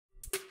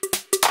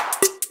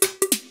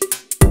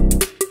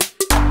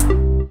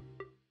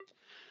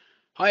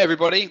Hi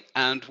everybody,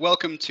 and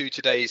welcome to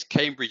today's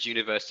Cambridge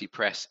University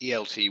Press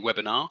ELT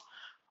webinar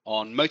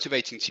on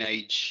motivating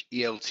teenage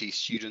ELT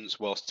students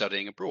while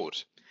studying abroad.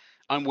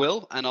 I'm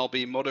Will, and I'll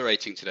be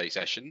moderating today's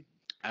session.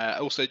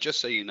 Also,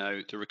 just so you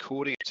know, the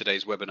recording of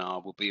today's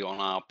webinar will be on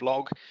our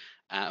blog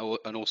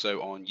and also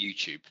on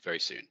YouTube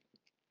very soon.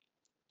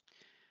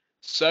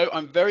 So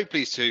I'm very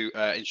pleased to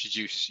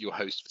introduce your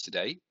host for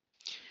today.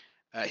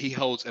 He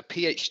holds a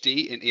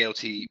PhD in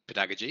ELT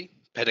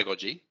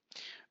pedagogy,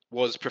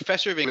 was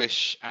Professor of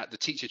English at the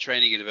Teacher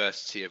Training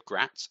University of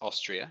Graz,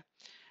 Austria,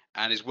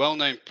 and is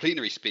well-known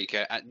plenary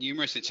speaker at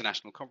numerous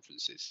international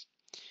conferences.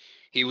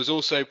 He was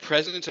also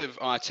president of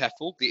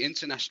IATEFL, the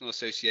International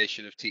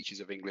Association of Teachers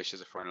of English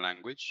as a Foreign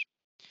Language.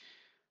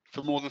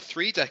 For more than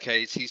 3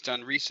 decades, he's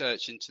done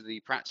research into the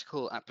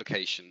practical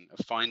application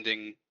of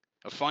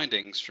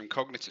findings from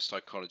cognitive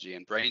psychology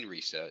and brain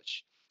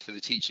research to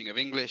the teaching of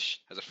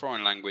English as a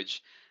foreign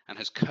language, and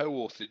has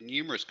co-authored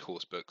numerous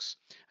course books,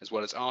 as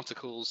well as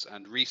articles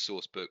and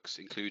resource books,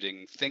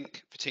 including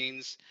Think for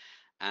Teens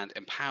and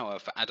Empower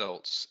for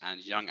Adults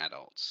and Young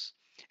Adults.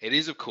 It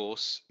is, of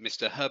course,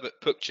 Mr. Herbert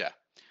Puchta.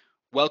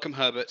 Welcome,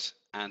 Herbert,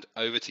 and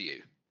over to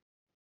you.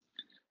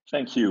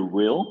 Thank you,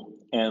 Will,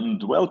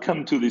 and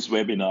welcome to this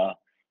webinar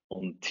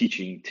on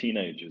teaching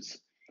teenagers.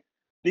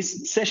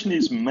 This session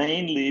is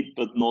mainly,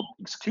 but not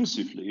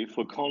exclusively,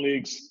 for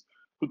colleagues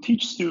who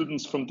teach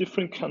students from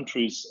different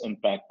countries and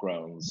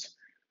backgrounds.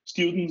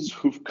 Students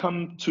who've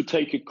come to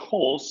take a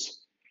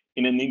course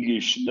in an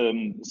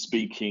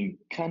English-speaking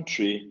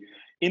country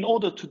in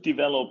order to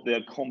develop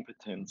their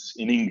competence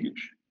in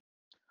English.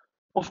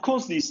 Of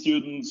course, these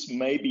students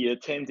may be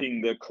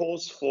attending their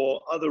course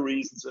for other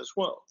reasons as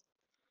well.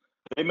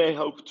 They may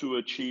hope to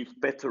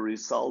achieve better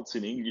results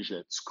in English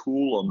at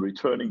school on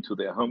returning to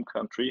their home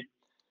country.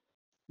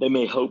 They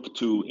may hope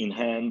to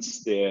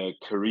enhance their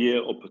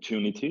career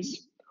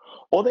opportunities,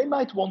 or they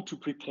might want to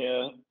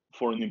prepare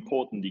for an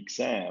important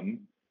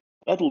exam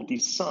that will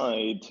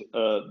decide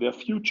their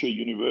future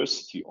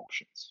university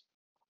options.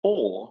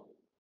 Or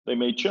they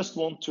may just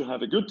want to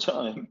have a good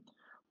time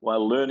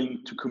while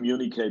learning to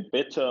communicate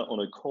better on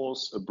a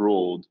course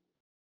abroad,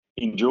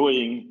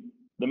 enjoying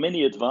the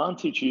many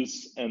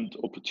advantages and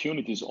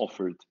opportunities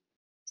offered,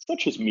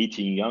 such as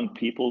meeting young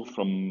people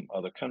from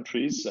other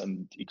countries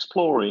and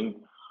exploring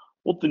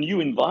what the new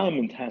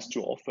environment has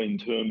to offer in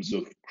terms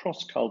of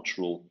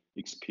cross-cultural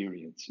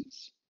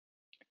experiences.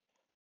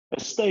 A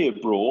stay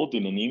abroad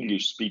in an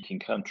English-speaking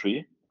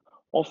country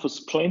offers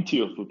plenty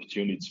of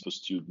opportunities for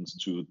students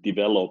to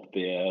develop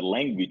their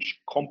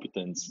language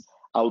competence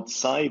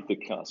outside the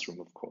classroom,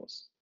 of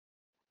course.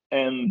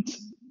 And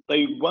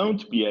they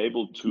won't be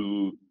able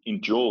to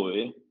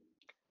enjoy,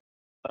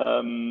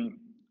 they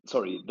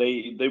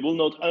will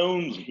not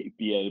only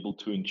be able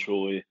to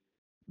enjoy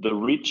the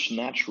rich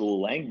natural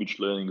language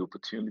learning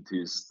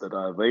opportunities that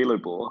are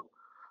available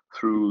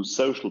through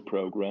social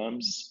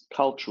programs,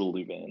 cultural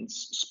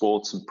events,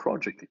 sports and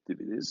project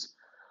activities,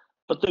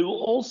 but they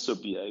will also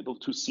be able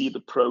to see the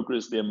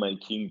progress they're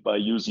making by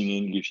using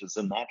English as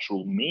a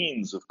natural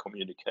means of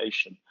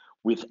communication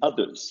with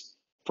others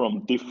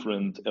from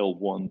different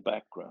L1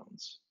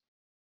 backgrounds.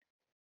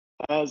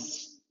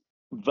 As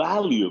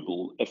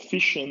valuable,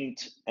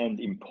 efficient,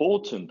 and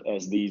important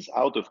as these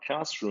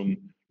out-of-classroom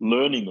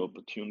learning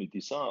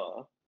opportunities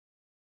are,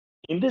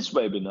 in this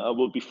webinar,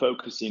 we'll be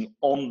focusing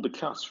on the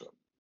classroom.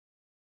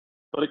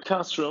 But a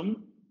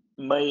classroom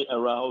may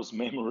arouse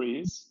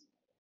memories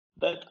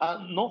that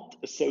are not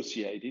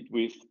associated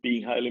with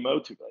being highly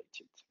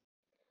motivated,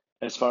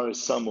 as far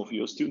as some of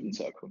your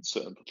students are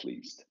concerned, at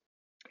least.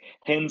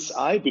 Hence,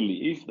 I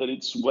believe that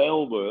it's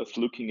well worth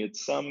looking at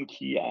some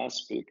key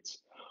aspects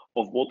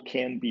of what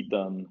can be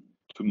done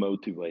to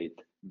motivate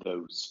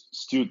those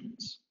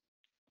students.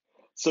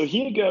 So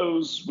here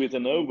goes with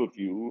an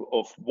overview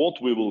of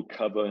what we will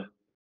cover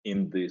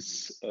in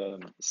this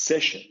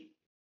session.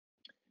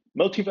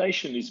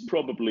 Motivation is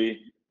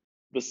probably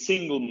the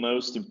single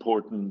most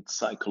important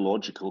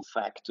psychological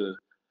factor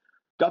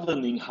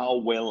governing how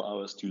well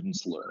our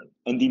students learn,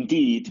 and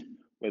indeed,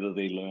 whether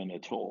they learn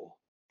at all.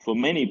 For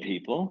many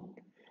people,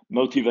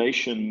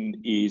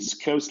 motivation is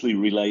closely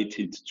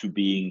related to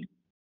being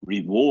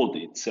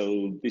rewarded.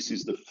 So this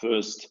is the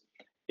first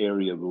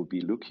area we'll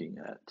be looking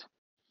at.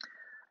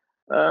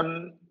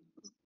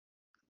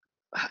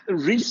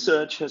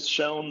 Research has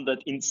shown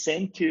that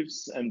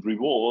incentives and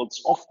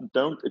rewards often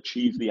don't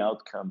achieve the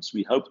outcomes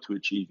we hope to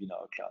achieve in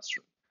our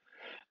classroom.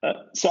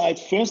 So I'd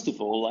first of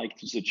all like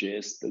to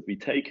suggest that we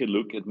take a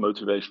look at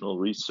motivational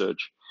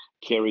research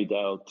carried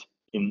out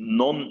in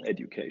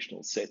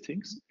non-educational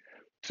settings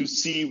to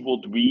see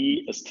what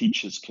we as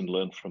teachers can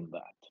learn from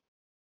that.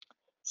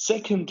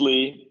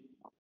 Secondly,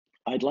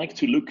 I'd like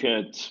to look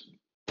at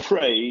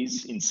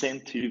praise,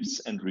 incentives,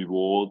 and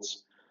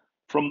rewards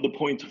from the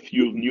point of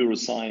view of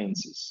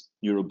neurosciences,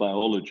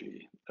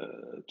 neurobiology,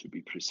 to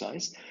be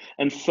precise,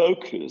 and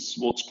focus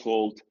on what's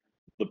called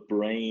the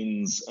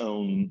brain's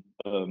own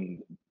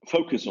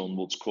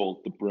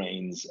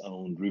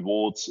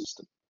reward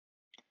system.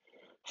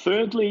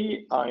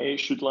 Thirdly, I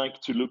should like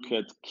to look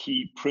at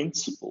key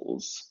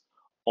principles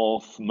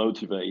of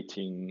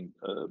motivating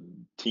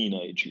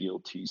teenage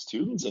ELT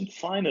students. And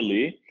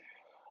finally,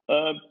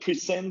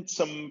 present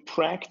some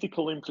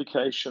practical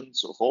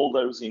implications of all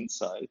those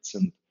insights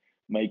and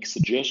make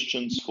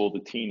suggestions for the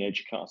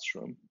teenage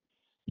classroom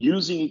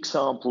using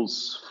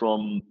examples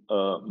from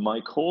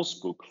my course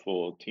book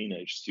for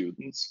teenage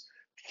students,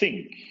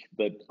 Think,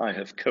 that I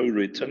have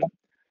co-written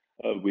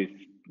with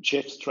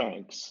Jeff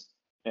Stranks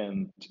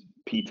and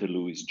Peter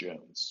Louis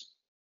Jones.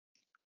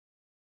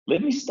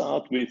 Let me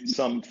start with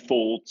some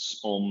thoughts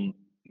on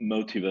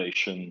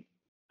motivation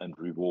and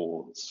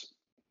rewards.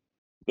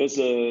 There's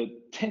a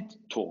TED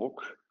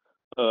talk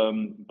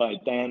by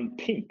Dan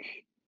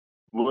Pink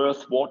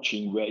worth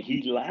watching where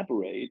he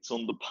elaborates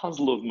on the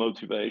puzzle of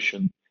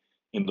motivation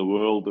in the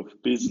world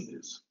of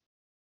business.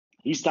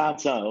 He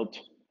starts out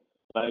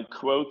by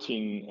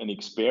quoting an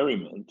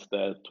experiment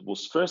that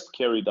was first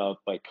carried out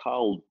by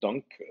Carl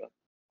Duncker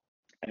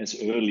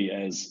as early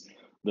as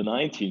the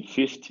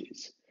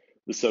 1950s,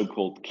 the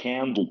so-called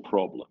candle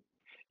problem.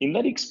 In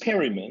that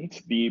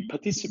experiment, the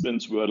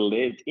participants were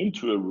led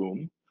into a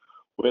room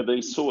where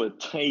they saw a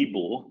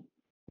table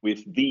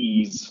with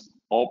these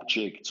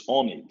objects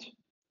on it: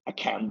 a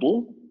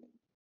candle,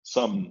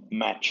 some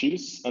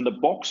matches, and a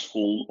box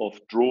full of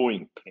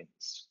drawing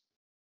pins.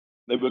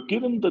 They were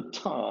given the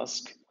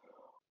task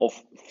of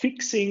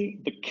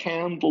fixing the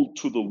candle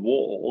to the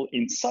wall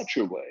in such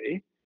a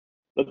way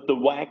that the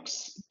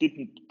wax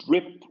didn't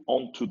drip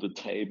onto the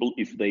table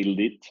if they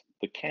lit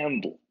the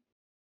candle.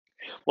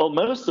 Well,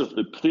 most of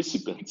the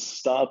participants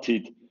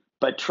started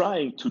by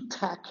trying to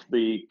tack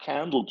the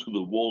candle to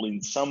the wall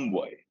in some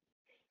way,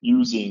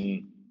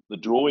 using the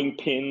drawing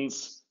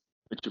pins,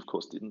 which of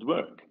course didn't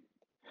work.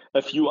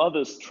 A few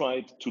others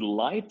tried to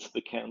light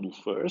the candle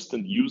first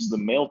and use the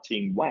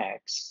melting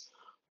wax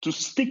to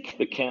stick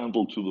the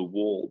candle to the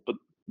wall, but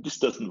this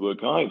doesn't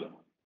work either.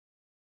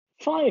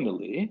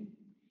 Finally,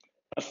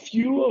 a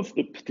few of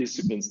the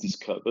participants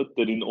discovered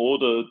that in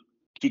order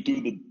to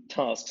do the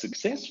task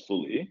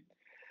successfully,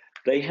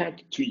 they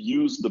had to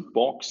use the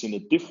box in a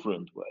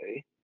different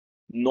way,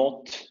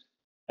 not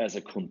as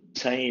a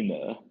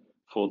container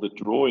for the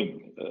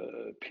drawing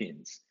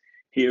pins.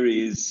 Here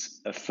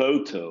is a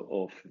photo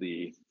of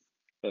the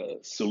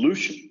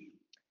solution.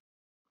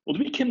 What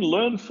we can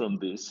learn from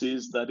this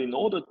is that in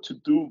order to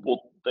do what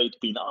they'd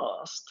been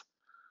asked,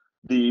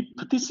 the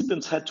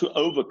participants had to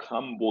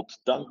overcome what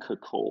Duncker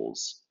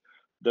calls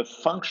the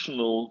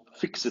functional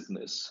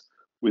fixedness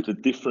with the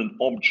different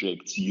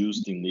objects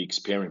used in the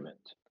experiment.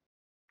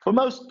 For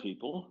most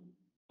people,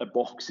 a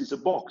box is a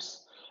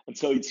box, and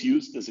so it's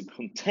used as a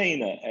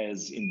container,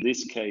 as in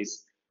this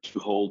case, to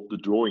hold the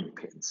drawing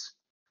pins.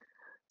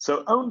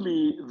 So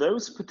only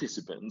those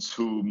participants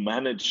who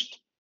managed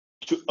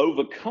to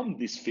overcome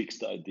this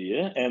fixed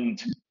idea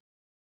and,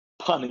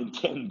 pun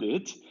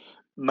intended,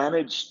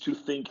 managed to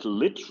think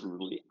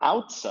literally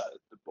outside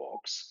the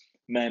box,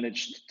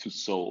 managed to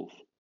solve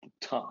the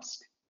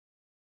task.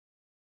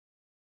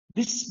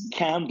 This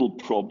candle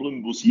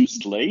problem was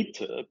used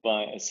later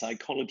by a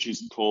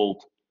psychologist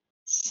called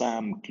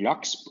Sam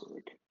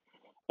Glucksberg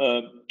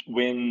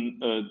when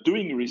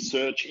doing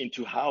research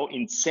into how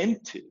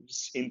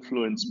incentives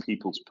influence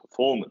people's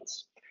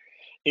performance.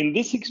 In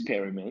this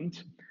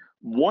experiment,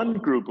 one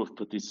group of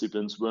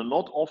participants were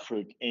not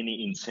offered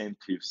any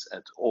incentives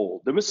at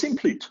all. They were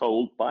simply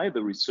told by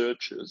the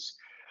researchers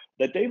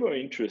that they were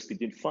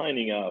interested in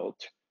finding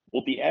out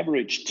what the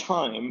average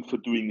time for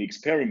doing the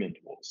experiment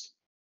was.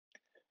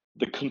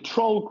 The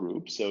control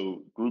group,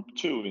 so group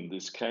 2 in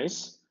this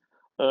case,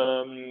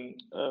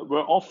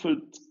 were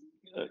offered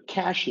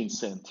cash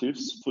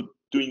incentives for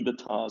doing the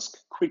task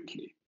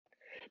quickly.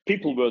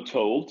 People were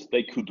told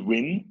they could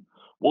win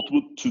what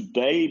would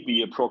today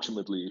be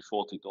approximately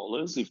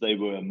 $40 if they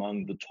were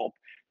among the top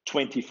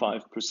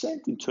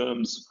 25% in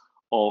terms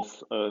of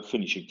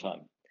finishing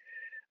time.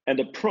 And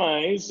a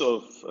prize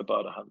of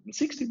about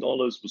 $160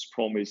 was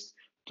promised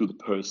to the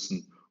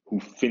person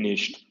who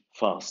finished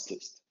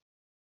fastest.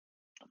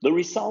 The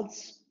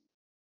results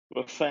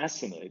were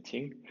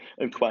fascinating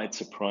and quite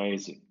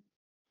surprising.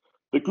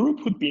 The group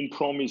who'd been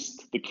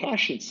promised the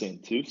cash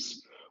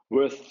incentives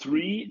were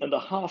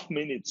 3.5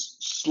 minutes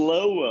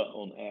slower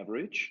on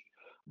average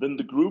than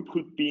the group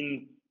who'd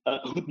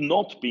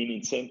not been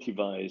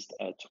incentivized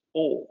at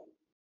all.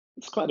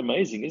 It's quite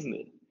amazing, isn't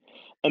it?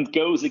 And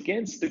goes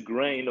against the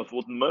grain of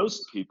what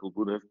most people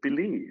would have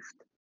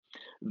believed.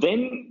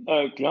 Then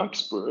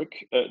Glucksberg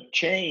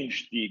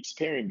changed the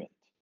experiment.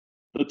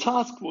 The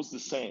task was the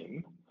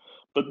same,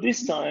 but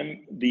this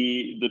time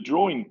the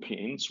drawing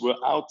pins were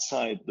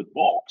outside the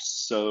box,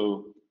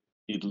 so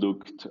it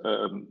looked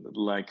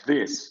like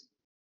this.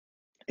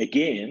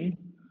 Again,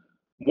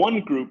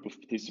 one group of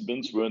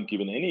participants weren't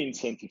given any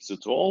incentives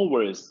at all,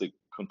 whereas the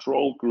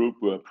control group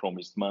were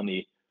promised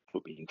money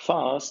for being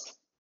fast.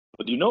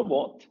 But you know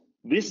what?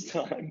 This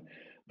time,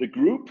 the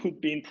group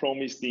who'd been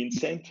promised the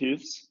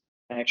incentives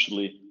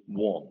actually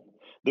won.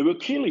 They were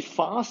clearly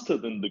faster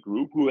than the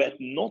group who had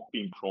not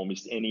been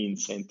promised any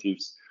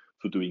incentives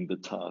for doing the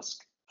task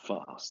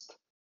fast.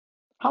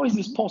 How is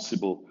this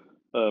possible?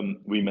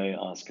 We may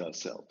ask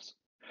ourselves.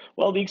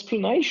 Well, the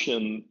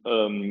explanation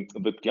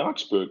that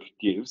Gagsberg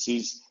gives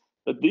is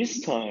that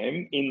this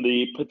time, in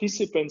the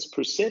participants'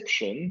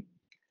 perception,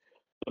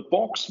 the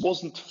box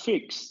wasn't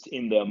fixed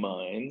in their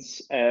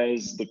minds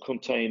as the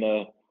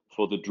container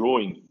for the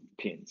drawing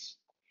pins.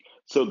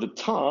 So the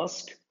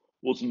task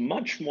was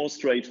much more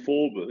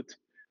straightforward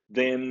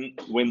than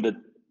when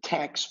the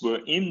tags were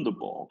in the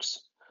box,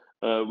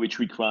 which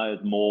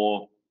required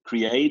more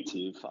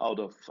creative, out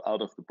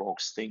of the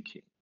box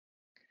thinking.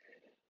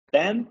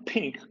 Dan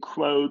Pink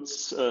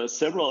quotes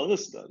several other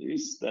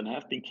studies that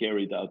have been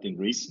carried out in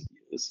recent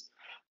years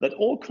that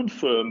all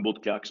confirm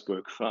what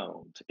Gagsberg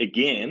found.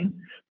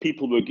 Again,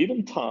 people were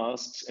given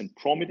tasks and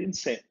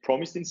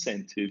promised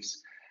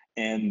incentives,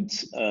 and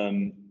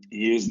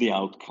here's the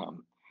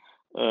outcome.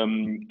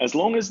 As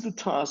long as the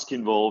task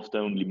involved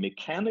only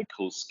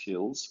mechanical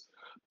skills,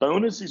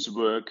 bonuses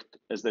worked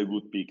as they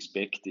would be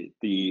expected.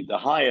 The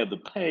higher the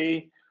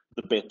pay,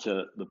 the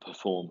better the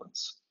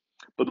performance.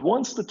 But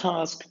once the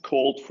task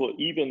called for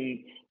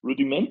even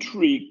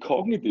rudimentary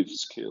cognitive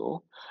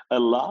skill, a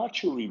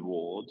larger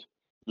reward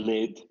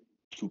led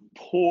to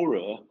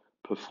poorer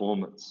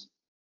performance.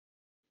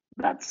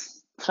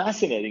 That's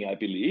fascinating, I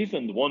believe,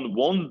 and one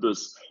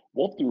wonders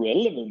what the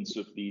relevance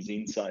of these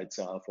insights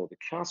are for the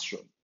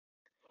classroom.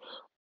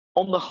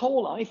 On the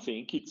whole, I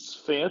think it's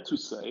fair to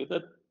say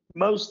that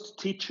most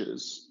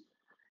teachers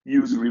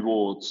use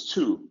rewards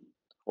too.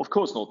 Of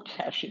course, not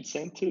cash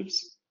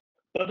incentives,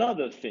 but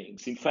other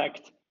things. In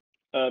fact,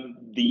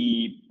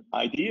 the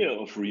idea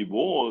of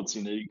rewards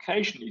in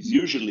education is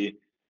usually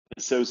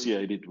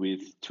associated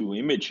with two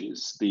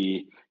images,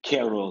 the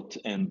carrot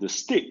and the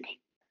stick.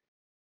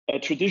 A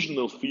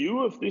traditional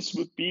view of this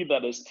would be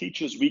that as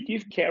teachers, we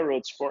give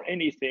carrots for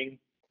anything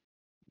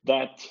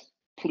that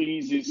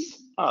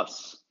pleases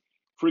us.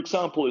 For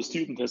example, a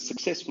student has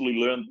successfully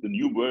learned the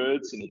new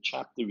words in a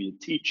chapter we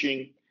are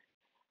teaching,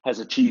 has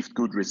achieved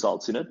good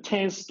results in a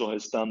test, or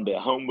has done their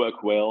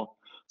homework well.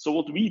 So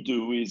what we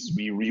do is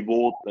we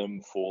reward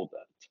them for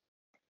that.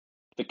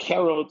 The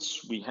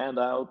carrots we hand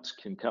out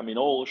can come in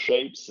all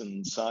shapes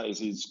and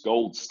sizes: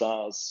 gold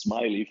stars,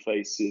 smiley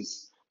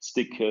faces,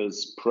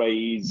 stickers,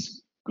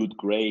 praise, good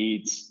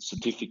grades,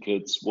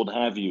 certificates, what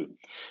have you,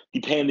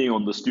 depending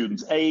on the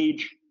student's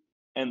age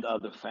and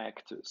other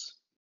factors.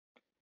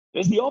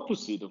 There's the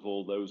opposite of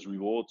all those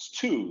rewards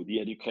too, the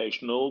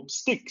educational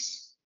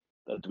sticks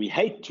that we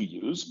hate to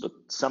use, but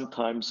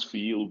sometimes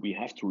feel we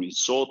have to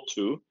resort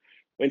to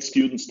when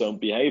students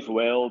don't behave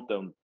well,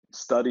 don't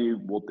study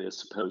what they're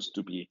supposed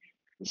to be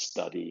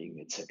studying,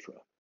 etc.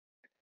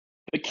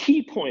 The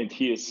key point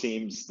here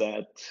seems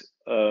that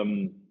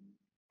when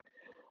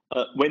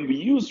we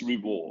use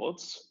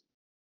rewards,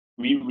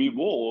 we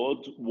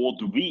reward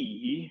what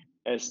we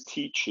as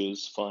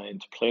teachers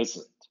find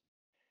pleasant.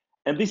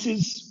 And this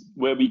is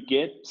where we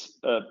get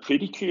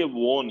pretty clear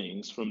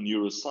warnings from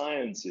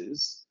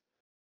neurosciences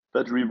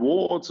that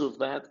rewards of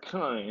that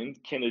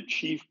kind can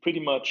achieve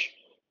pretty much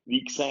the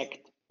exact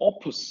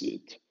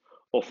opposite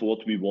of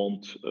what we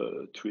want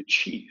to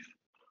achieve.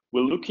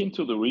 We'll look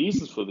into the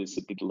reasons for this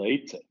a bit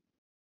later.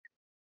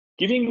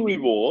 Giving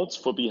rewards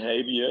for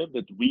behavior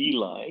that we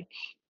like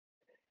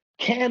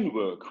can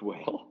work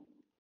well,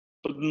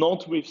 but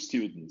not with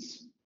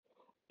students,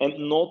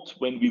 and not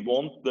when we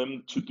want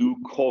them to do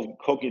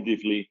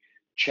cognitively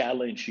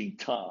challenging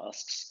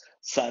tasks,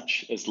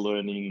 such as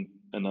learning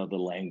another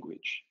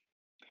language.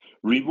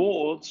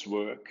 Rewards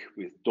work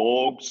with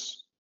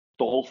dogs,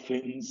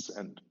 dolphins,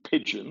 and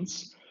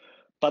pigeons,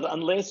 but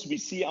unless we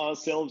see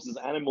ourselves as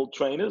animal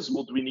trainers,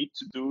 what we need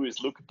to do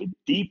is look a bit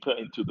deeper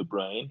into the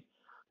brain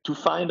to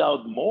find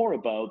out more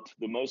about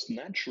the most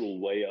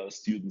natural way our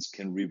students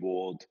can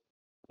reward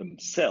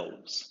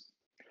themselves.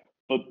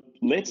 But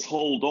let's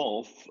hold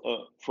off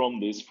from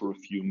this for a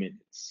few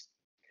minutes.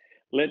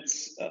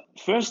 Let's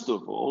first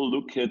of all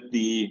look at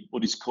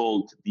what is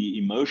called the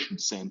emotion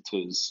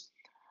centers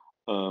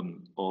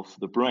of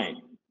the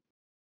brain.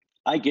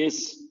 I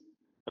guess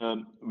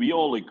we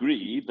all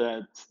agree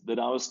that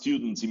our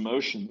students'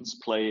 emotions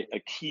play a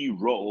key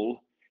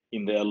role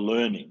in their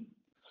learning.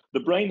 The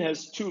brain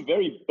has two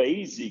very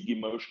basic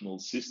emotional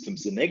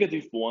systems, the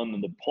negative one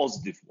and the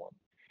positive one.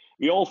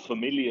 We're all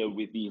familiar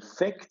with the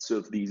effects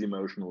of these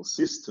emotional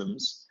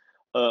systems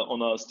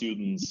on our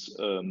students'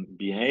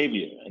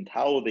 behavior and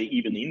how they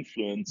even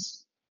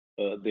influence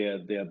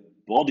their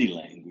body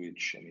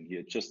language. I mean,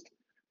 here just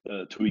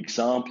two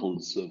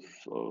examples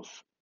of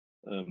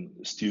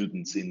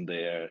students in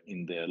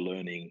their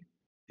learning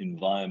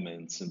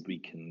environments, and we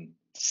can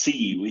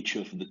see which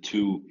of the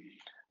two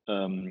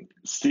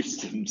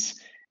systems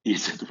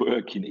is at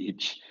work in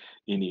each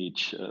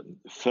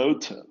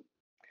photo.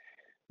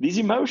 These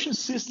emotion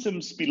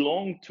systems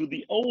belong to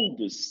the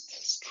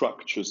oldest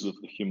structures of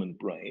the human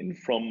brain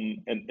from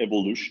an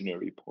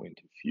evolutionary point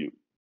of view.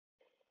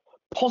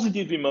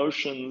 Positive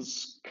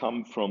emotions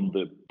come from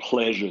the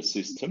pleasure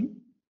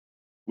system,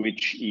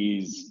 which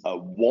is a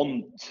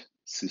want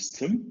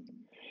system.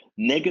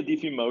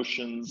 Negative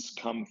emotions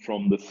come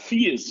from the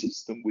fear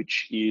system,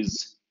 which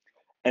is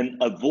an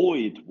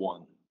avoid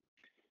one.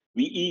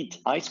 We eat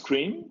ice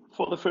cream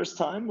for the first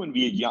time when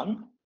we are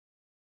young,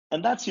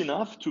 and that's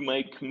enough to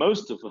make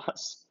most of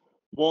us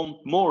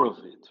want more of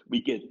it.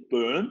 We get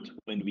burned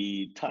when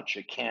we touch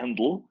a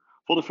candle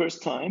for the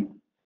first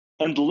time,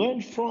 and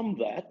learn from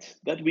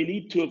that we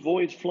need to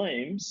avoid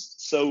flames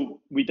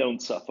so we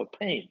don't suffer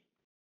pain.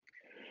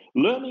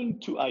 Learning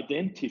to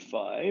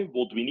identify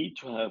what we need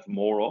to have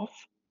more of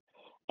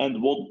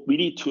and what we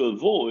need to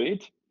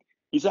avoid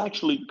is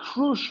actually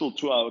crucial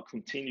to our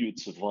continued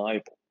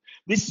survival.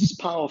 This is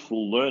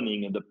powerful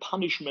learning, and the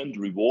punishment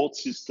reward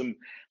system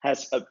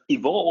has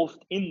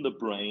evolved in the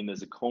brain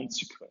as a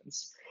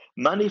consequence,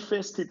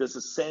 manifested as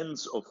a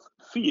sense of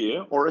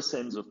fear or a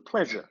sense of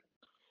pleasure.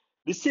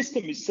 The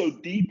system is so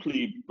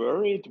deeply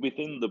buried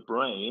within the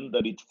brain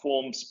that it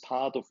forms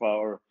part of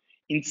our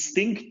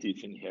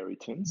instinctive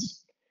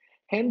inheritance,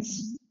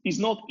 hence is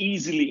not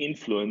easily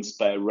influenced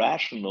by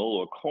rational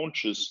or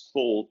conscious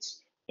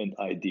thoughts and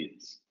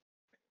ideas.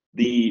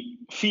 The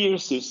fear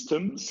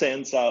system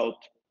sends out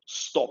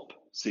stop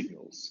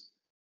signals.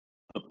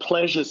 The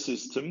pleasure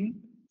system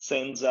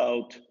sends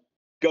out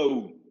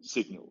go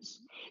signals.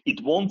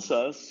 It wants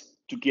us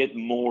to get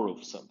more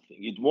of something.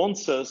 It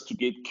wants us to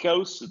get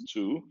closer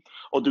to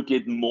or to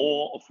get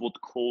more of what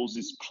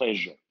causes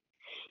pleasure.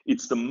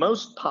 It's the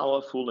most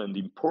powerful and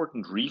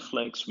important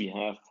reflex we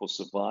have for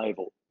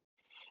survival.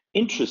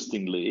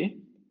 Interestingly,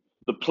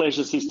 the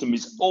pleasure system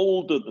is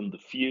older than the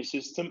fear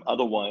system.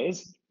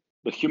 Otherwise,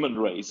 the human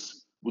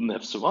race wouldn't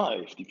have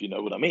survived, if you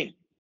know what I mean.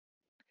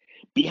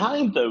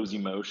 Behind those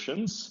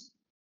emotions,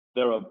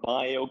 there are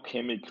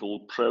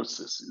biochemical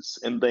processes,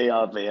 and they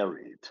are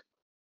varied.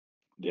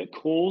 They're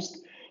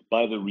caused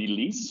by the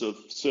release of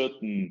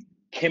certain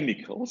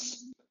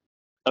chemicals.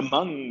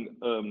 Among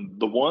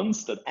the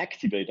ones that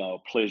activate our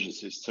pleasure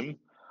system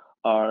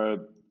are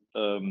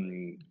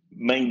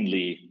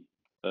mainly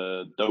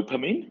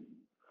dopamine,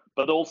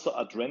 but also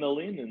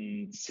adrenaline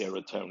and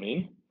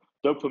serotonin.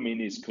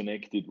 Dopamine is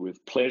connected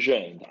with pleasure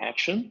and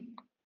action.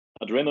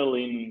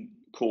 Adrenaline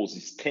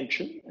causes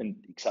tension and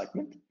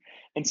excitement,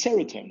 and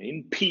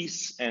serotonin,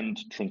 peace and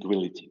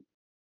tranquility.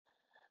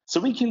 So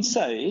we can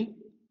say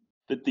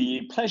that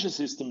the pleasure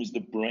system is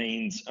the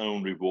brain's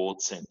own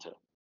reward center.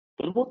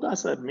 But what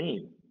does that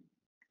mean?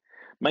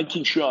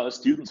 Making sure our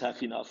students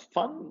have enough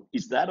fun,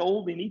 is that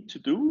all we need to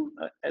do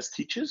as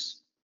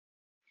teachers?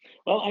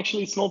 Well,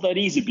 actually, it's not that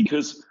easy,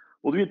 because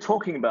what we're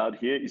talking about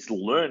here is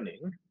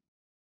learning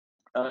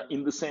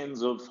in the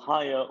sense of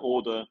higher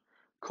order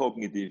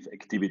cognitive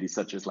activities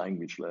such as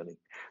language learning.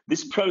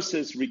 This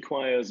process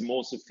requires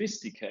more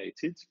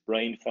sophisticated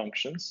brain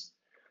functions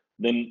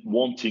than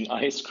wanting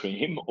ice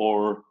cream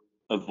or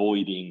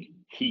avoiding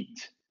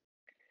heat.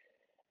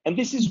 And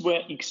this is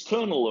where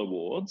external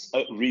rewards,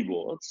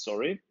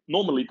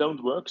 normally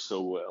don't work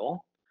so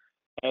well,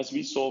 as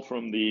we saw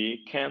from the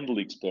candle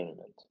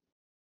experiment.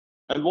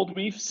 And what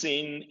we've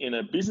seen in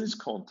a business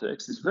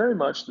context is very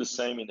much the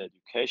same in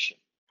education.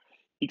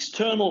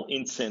 External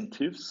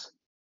incentives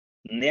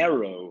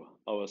narrow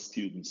our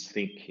students'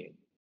 thinking.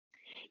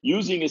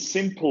 Using a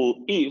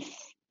simple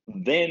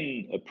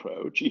if-then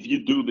approach, if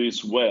you do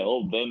this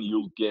well, then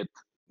you'll get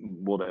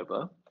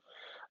whatever,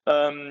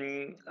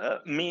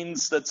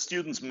 means that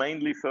students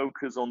mainly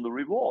focus on the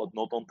reward,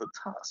 not on the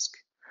task.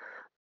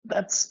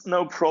 That's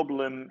no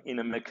problem in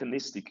a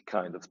mechanistic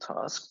kind of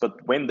task,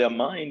 but when their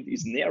mind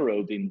is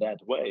narrowed in that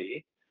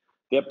way,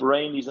 their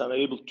brain is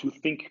unable to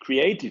think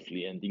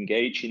creatively and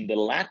engage in the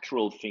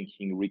lateral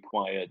thinking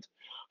required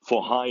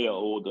for higher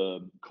order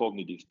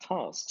cognitive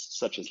tasks,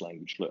 such as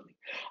language learning.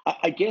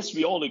 I guess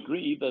we all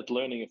agree that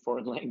learning a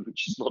foreign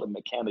language is not a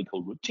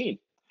mechanical routine,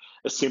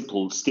 a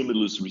simple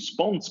stimulus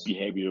response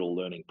behavioral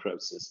learning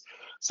process.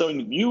 So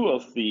in view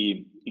of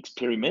the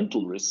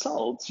experimental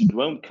results, it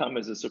won't come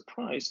as a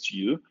surprise to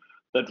you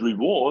that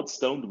rewards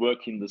don't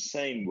work in the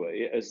same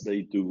way as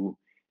they do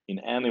in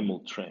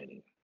animal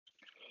training.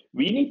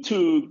 We need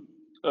to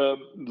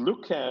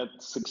look at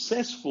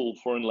successful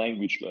foreign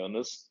language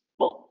learners,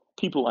 well,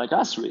 people like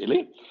us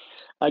really.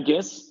 I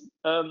guess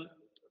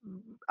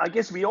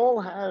we all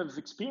have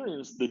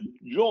experienced the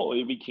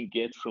joy we can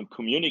get from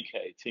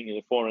communicating in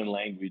a foreign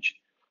language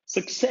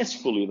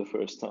successfully the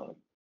first time,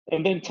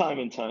 and then time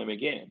and time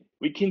again.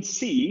 We can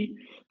see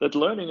that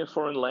learning a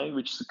foreign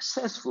language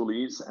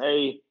successfully is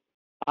a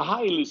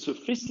highly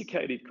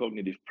sophisticated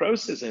cognitive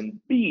process, and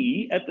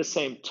B, at the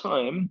same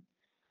time,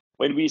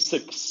 when we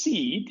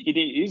succeed, it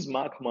is,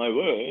 mark my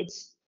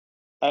words,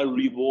 a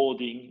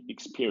rewarding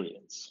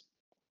experience.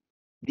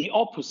 The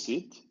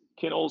opposite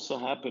can also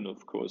happen,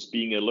 of course.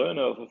 Being a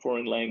learner of a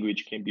foreign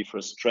language can be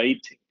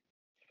frustrating.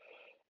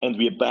 And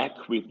we're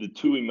back with the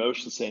two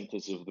emotion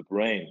centers of the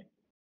brain.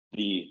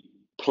 The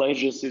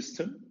pleasure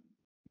system,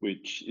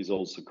 which is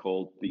also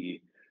called the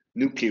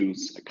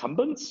nucleus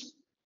accumbens,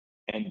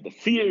 and the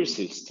fear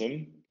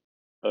system,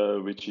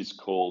 which is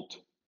called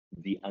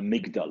the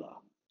amygdala.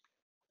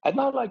 I'd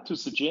now like to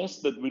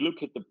suggest that we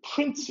look at the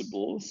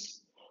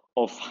principles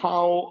of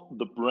how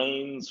the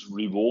brain's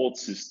reward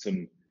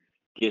system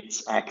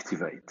gets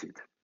activated.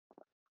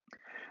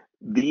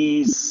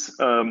 These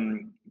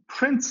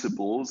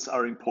principles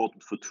are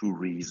important for two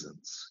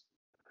reasons.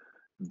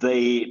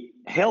 They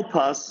help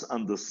us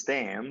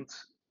understand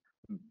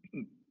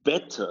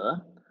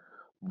better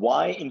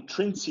why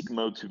intrinsic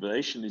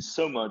motivation is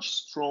so much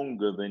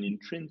stronger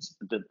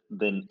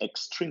than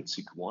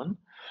extrinsic one,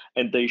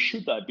 and they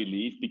should, I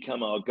believe,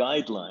 become our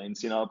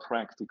guidelines in our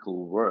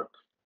practical work.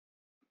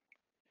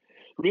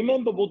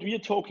 Remember, what we are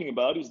talking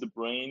about is the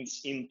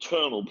brain's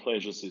internal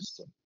pleasure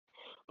system.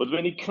 But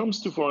when it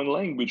comes to foreign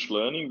language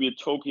learning, we're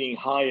talking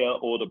higher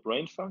order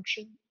brain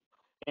function.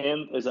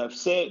 And as I've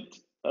said,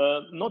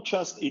 not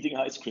just eating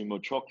ice cream or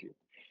chocolate.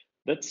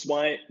 That's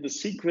why the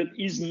secret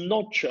is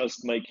not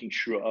just making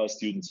sure our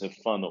students have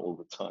fun all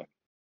the time.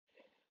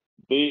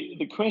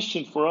 The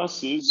question for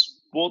us is,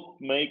 what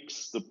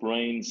makes the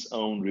brain's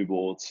own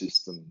reward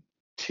system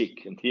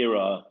tick? And here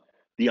are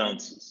the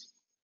answers.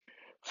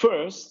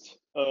 First,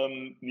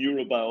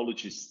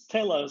 neurobiologists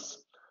tell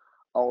us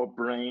our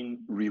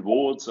brain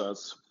rewards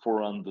us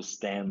for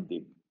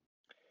understanding.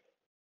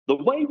 The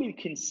way we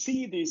can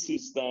see this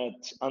is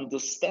that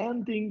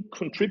understanding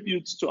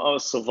contributes to our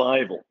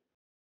survival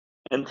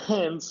and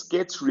hence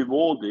gets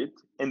rewarded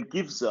and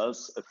gives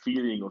us a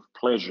feeling of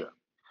pleasure.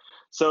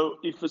 So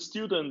if a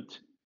student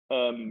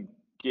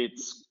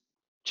gets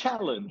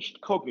challenged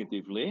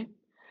cognitively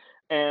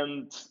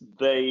and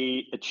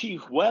they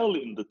achieve well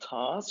in the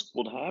task,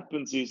 what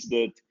happens is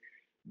that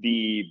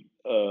the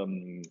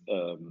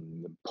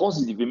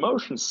positive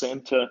emotion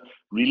center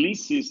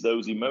releases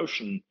those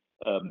emotion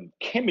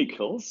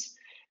chemicals,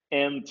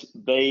 and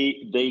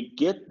they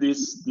get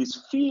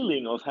this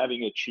feeling of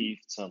having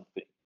achieved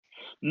something.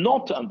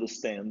 Not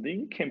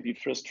understanding can be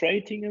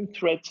frustrating and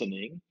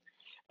threatening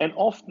and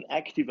often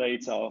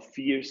activates our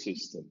fear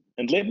system.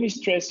 And let me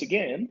stress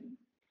again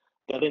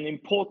that an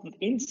important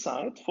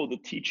insight for the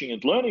teaching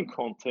and learning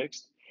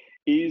context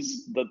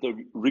is that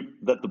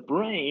the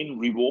brain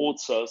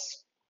rewards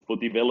us for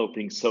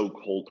developing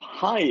so-called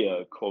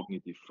higher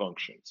cognitive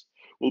functions.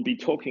 We'll be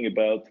talking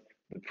about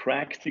the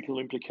practical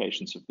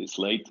implications of this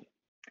later.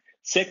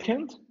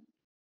 Second,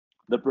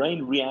 the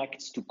brain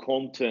reacts to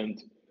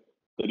content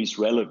that is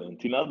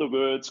relevant. In other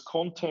words,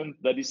 content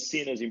that is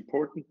seen as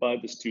important by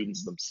the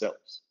students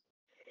themselves.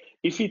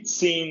 If it's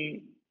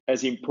seen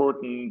as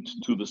important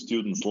to the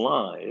students'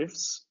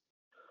 lives,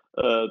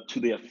 to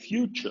their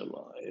future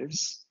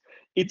lives,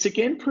 it's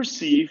again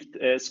perceived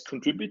as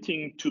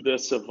contributing to their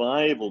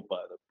survival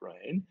by the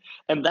brain,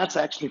 and that's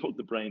actually what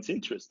the brain's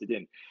interested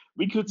in.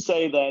 We could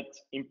say that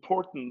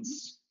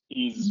importance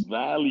is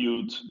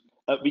valued,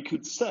 we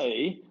could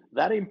say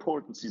that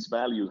importance is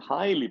valued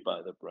highly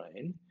by the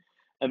brain,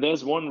 and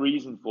there's one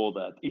reason for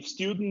that. If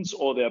students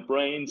or their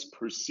brains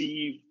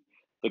perceive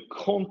the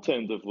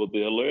content of what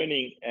they're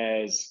learning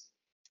as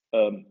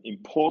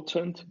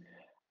important,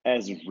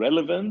 as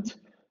relevant,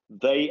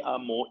 they are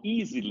more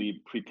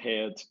easily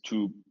prepared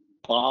to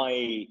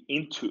buy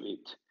into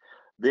it.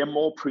 They're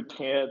more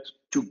prepared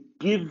to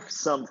give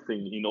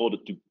something in order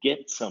to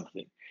get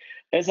something.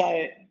 As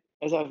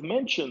I've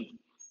mentioned,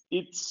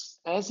 it's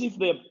as if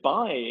they're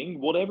buying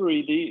whatever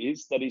it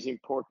is that is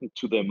important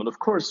to them. And of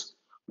course,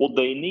 what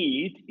they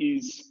need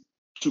is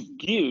to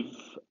give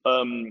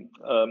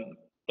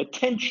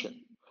attention,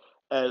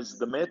 as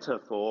the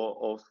metaphor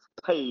of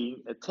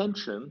paying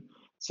attention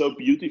so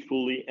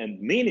beautifully and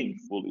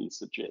meaningfully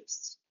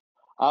suggests.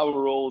 Our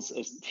roles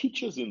as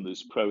teachers in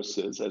this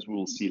process, as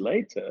we'll see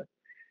later,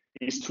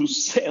 is to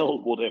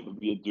sell whatever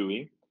we are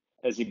doing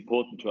as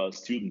important to our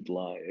students'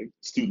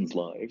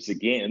 lives.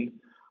 Again,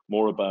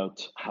 more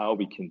about how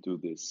we can do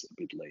this a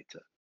bit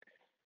later.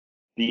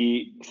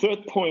 The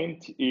third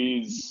point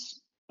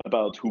is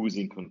about who is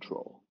in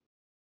control.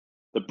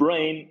 The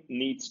brain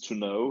needs to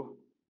know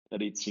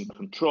that it's in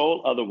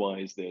control,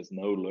 otherwise there's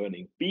no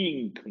learning. Being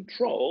in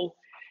control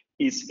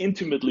is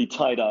intimately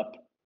tied up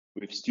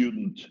with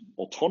student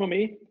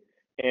autonomy,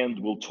 and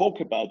we'll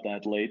talk about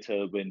that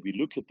later when we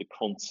look at the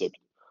concept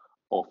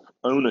of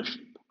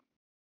ownership.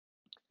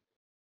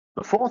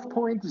 The fourth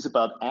point is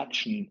about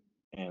action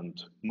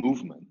and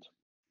movement.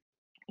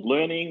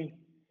 Learning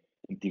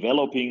and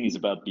developing is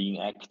about being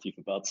active,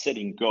 about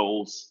setting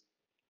goals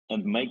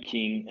and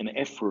making an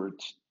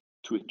effort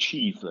to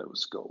achieve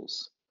those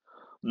goals.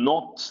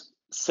 Not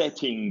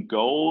setting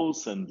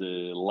goals and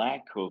the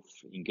lack of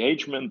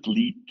engagement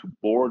lead to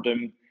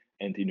boredom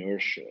and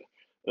inertia.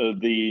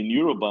 The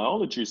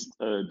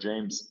neurobiologist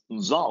James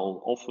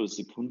Zull offers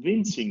a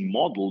convincing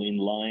model in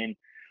line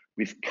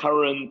with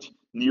current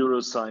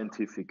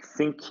neuroscientific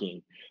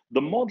thinking.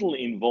 The model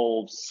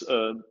involves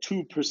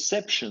two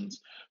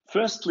perceptions.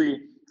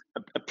 Firstly,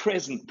 a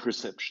present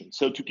perception.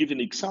 So to give an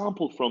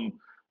example from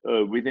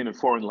within a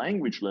foreign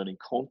language learning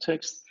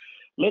context,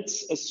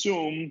 let's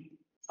assume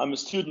I'm a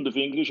student of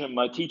English and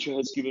my teacher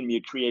has given me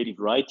a creative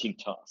writing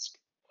task.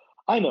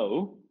 I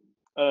know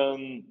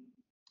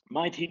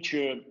my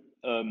teacher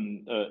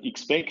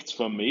expects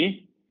from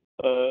me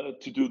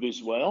to do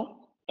this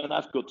well, and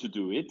I've got to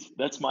do it.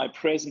 That's my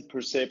present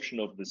perception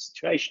of the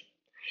situation.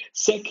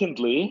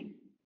 Secondly,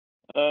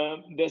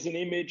 there's an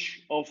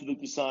image of the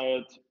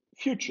desired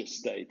future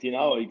state. In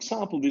our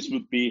example, this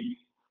would be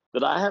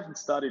that I haven't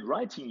started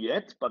writing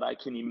yet, but I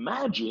can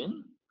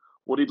imagine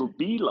what it'll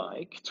be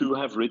like to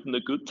have written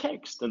a good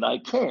text. And I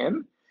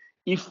can,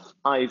 if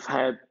I've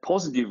had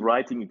positive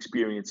writing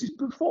experiences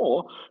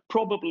before,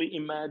 probably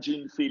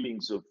imagine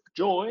feelings of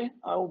joy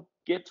I'll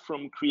get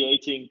from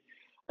creating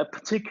a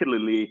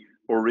particularly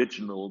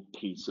original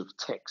piece of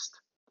text.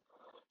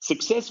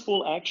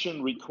 Successful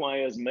action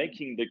requires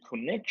making the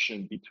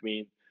connection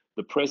between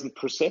the present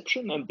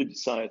perception and the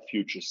desired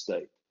future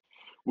state,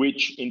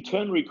 which in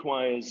turn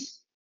requires,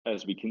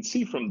 as we can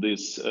see from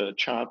this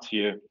chart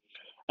here,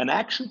 an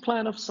action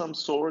plan of some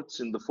sorts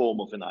in the form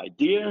of an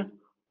idea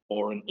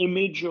or an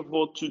image of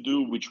what to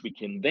do, which we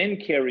can then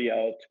carry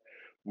out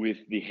with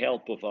the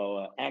help of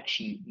our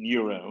action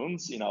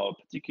neurons. In our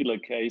particular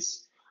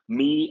case,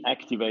 me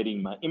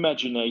activating my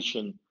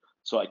imagination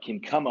so I can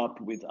come up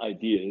with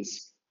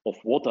ideas of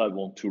what I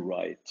want to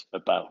write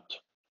about.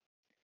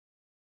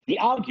 The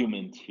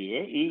argument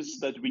here is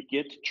that we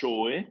get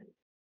joy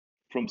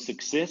from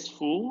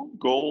successful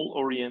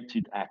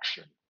goal-oriented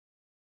action.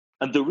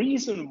 And the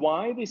reason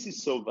why this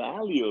is so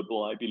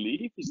valuable, I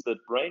believe, is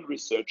that brain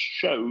research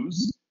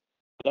shows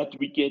that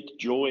we get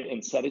joy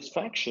and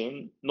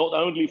satisfaction not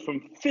only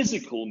from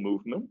physical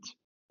movement,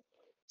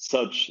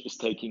 such as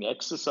taking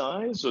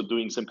exercise or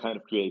doing some kind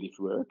of creative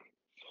work,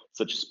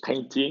 such as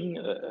painting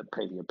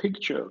a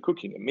picture or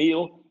cooking a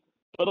meal,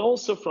 but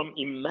also from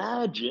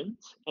imagined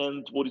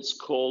and what is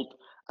called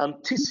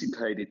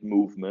anticipated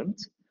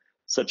movement,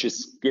 such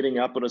as getting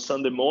up on a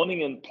Sunday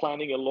morning and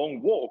planning a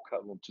long walk I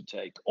want to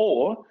take.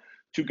 Or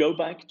to go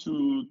back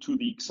to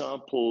the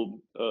example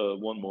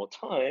one more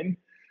time,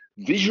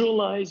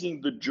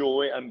 visualizing the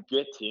joy I'm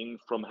getting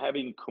from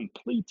having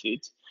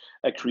completed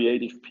a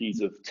creative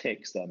piece of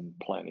text I'm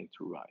planning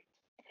to write.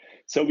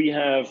 So we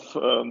have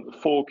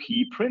 4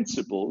 key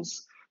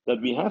principles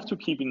that we have to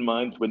keep in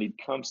mind when it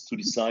comes to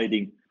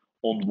deciding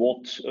on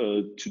what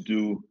to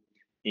do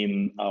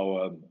in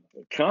our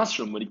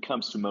classroom when it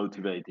comes to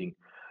motivating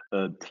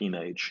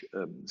teenage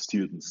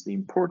students. The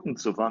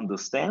importance of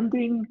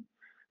understanding,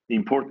 the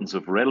importance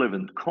of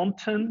relevant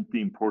content,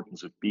 the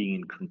importance of being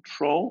in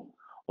control,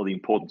 or the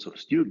importance of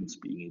students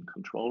being in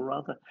control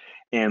rather,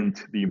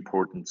 and the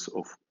importance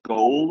of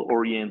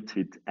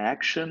goal-oriented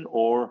action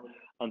or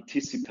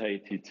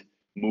anticipated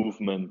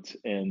movement.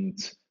 And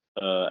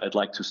I'd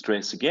like to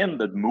stress again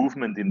that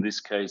movement in this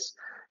case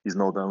is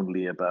not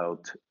only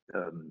about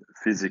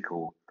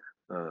physical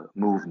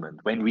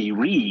movement. When we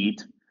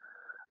read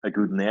a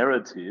good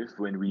narrative,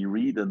 when we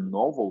read a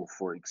novel,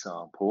 for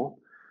example,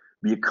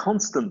 we are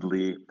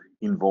constantly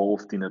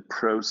involved in a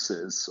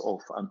process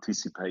of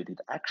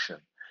anticipated action.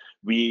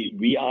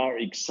 We are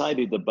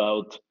excited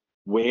about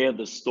where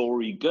the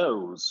story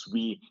goes.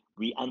 We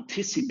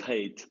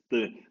anticipate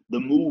the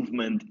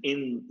movement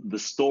in the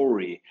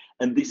story,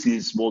 and this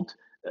is what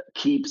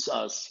keeps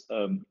us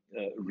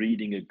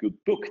reading a good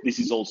book. This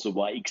is also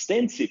why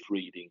extensive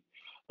reading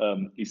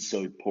is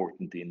so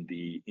important in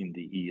the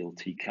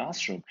ELT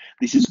classroom.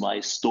 This is why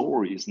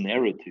stories,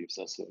 narratives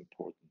are so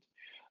important,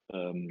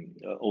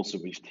 also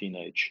with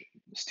teenage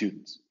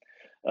students.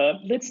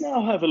 Let's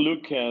now have a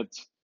look at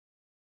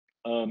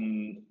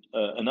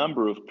a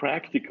number of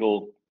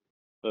practical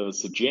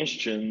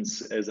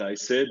suggestions. As I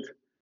said,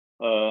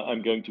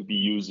 I'm going to be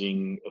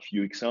using a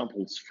few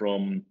examples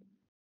from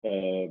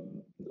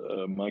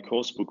my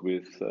course book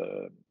with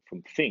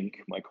from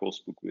Think, my course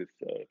book with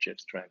Jeff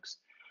Stracks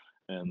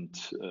and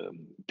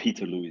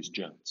Peter Louis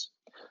Jones.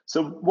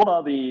 So what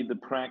are the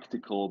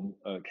practical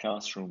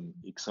classroom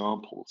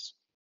examples?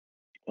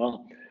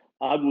 Well,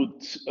 I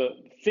would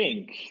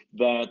think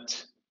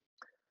that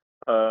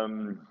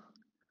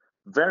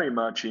very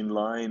much in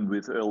line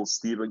with Earl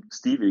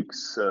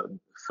Stevig's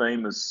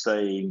famous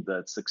saying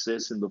that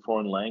success in the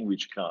foreign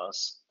language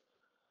class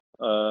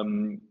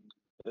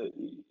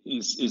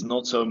is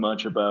not so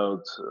much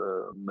about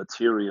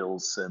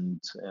materials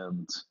and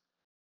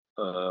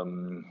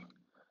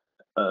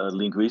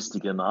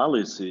linguistic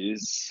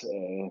analysis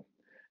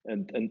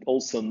and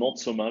also not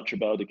so much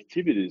about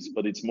activities,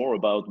 but it's more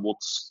about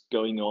what's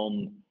going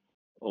on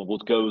or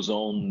what goes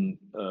on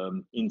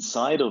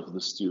inside of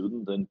the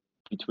student and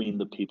between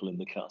the people in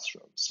the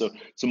classroom. So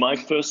my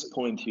first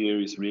point here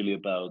is really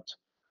about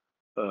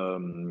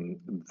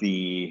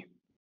the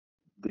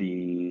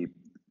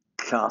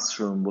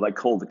classroom, what I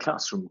call the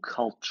classroom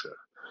culture.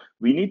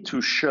 We need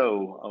to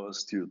show our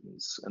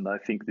students, and I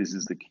think this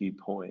is the key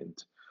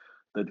point,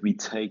 that we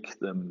take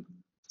them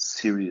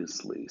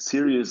seriously,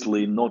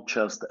 not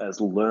just as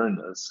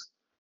learners,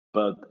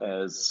 but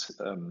as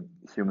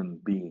human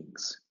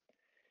beings.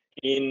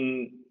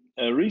 In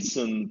a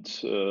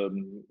recent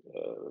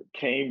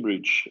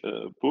Cambridge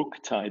book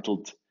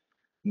titled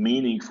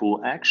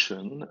Meaningful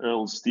Action,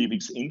 Earl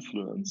Stevig's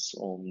Influence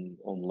on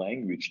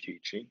Language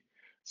Teaching,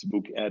 it's a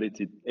book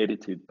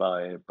edited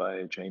by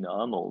Jane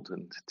Arnold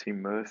and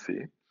Tim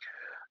Murphy.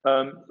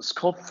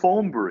 Scott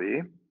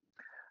Thornbury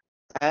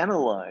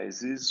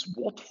analyzes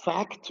what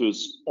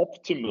factors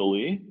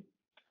optimally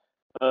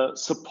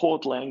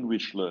support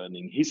language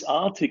learning. His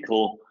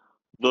article,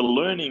 The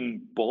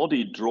Learning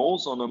Body,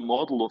 draws on a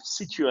model of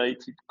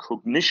situated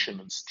cognition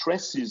and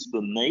stresses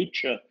the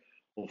nature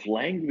of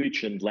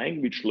language and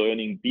language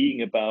learning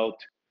being about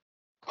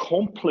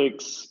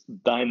complex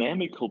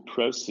dynamical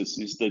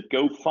processes that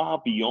go far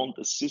beyond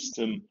a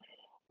system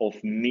of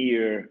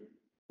mere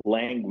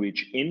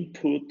language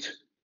input,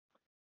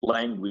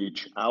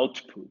 language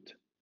output.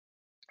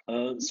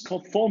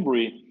 Scott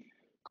Thornbury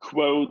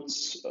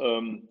quotes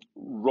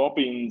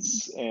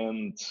Robbins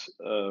and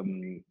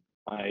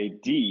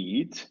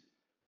Ideed,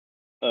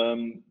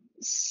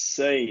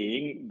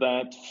 saying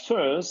that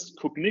first,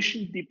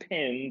 cognition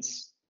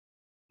depends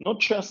not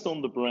just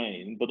on the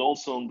brain, but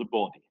also on the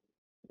body.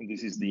 And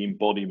this is the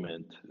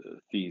embodiment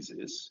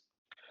thesis.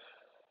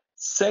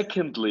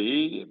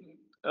 Secondly,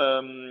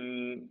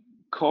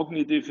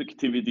 cognitive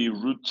activity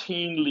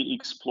routinely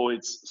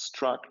exploits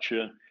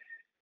structure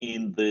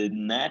in the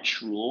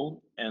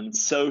natural and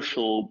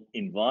social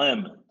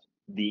environment,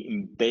 the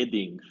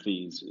embedding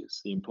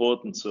thesis, the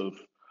importance of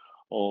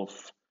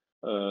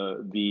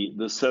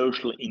the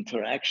social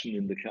interaction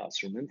in the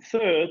classroom. And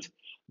third,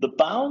 the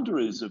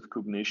boundaries of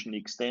cognition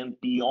extend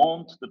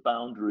beyond the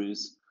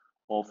boundaries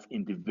of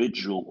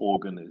individual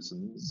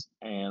organisms,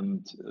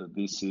 and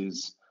this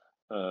is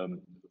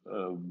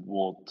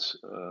what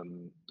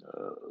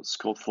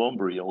Scott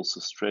Thornbury also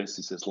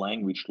stresses as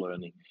language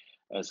learning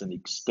as an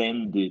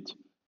extended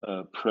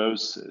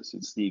process.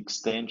 It's the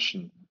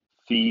extension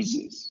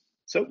thesis.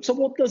 So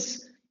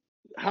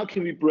how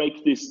can we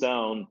break this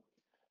down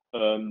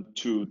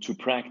to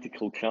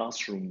practical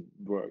classroom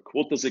work?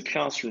 What does a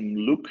classroom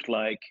look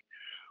like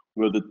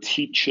where the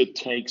teacher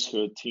takes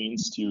her teen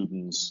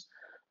students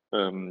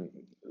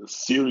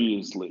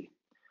seriously?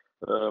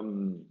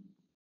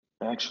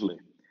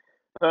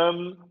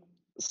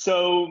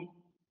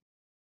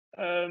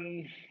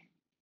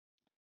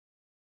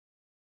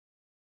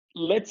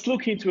 Let's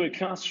look into a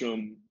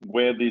classroom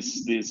where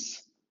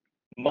this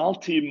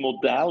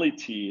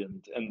multimodality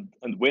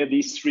and where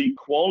these three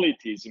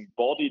qualities,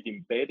 embodied,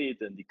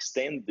 embedded, and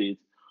extended,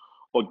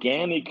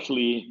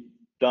 organically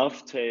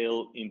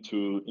dovetail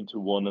into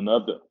one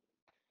another.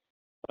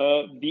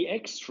 The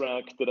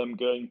extract that I'm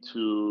going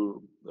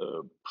to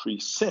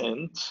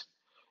present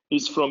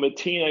is from a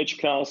teenage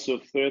class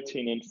of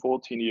 13 and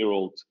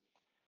 14-year-old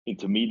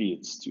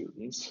intermediate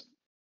students.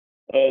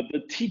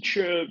 The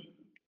teacher,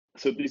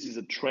 so this is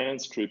a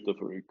transcript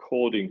of a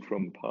recording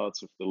from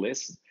parts of the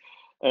lesson.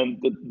 And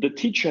the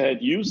teacher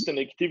had used an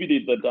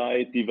activity that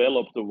I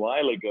developed a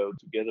while ago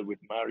together with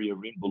Maria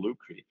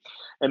Rimbolukri,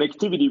 an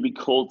activity we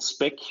called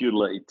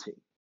speculating.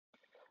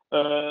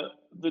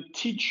 The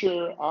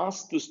teacher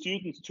asked the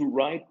students to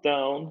write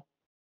down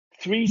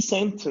 3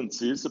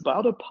 sentences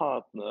about a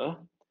partner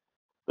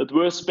that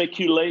were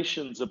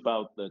speculations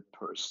about that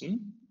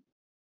person,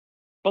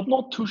 but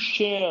not to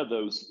share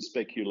those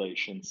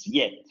speculations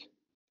yet.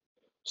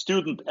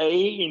 Student A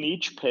in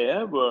each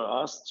pair were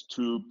asked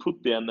to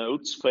put their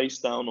notes face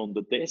down on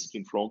the desk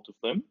in front of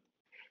them,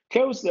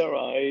 close their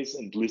eyes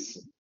and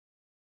listen.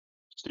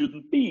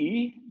 Student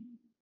B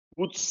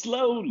would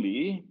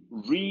slowly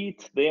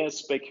read their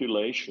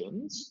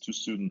speculations to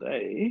student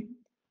A,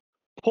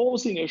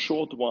 pausing a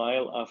short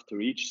while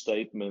after each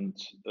statement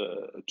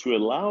to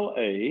allow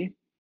A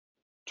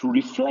to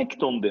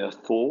reflect on their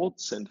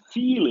thoughts and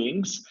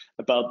feelings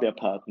about their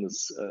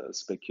partner's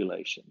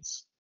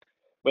speculations.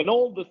 When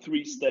all the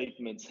 3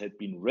 statements had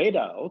been read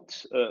out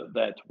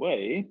that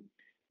way,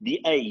 the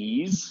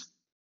A's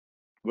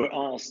were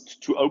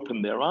asked to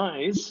open their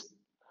eyes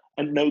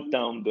and note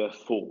down their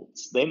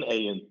thoughts. Then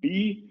A and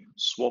B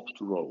swapped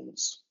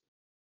roles.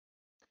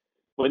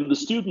 When the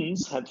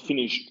students had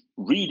finished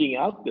reading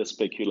out their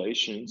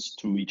speculations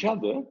to each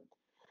other,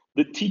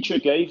 the teacher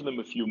gave them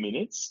a few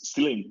minutes,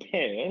 still in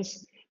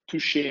pairs, to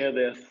share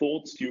their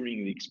thoughts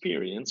during the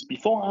experience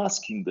before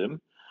asking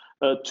them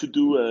to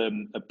do a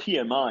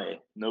PMI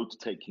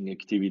note-taking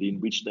activity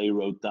in which they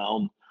wrote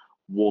down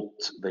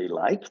what they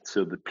liked.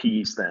 So the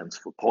P stands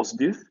for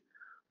positive.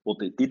 What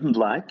they didn't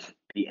like,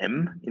 the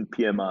M in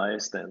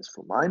PMI stands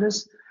for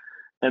minus.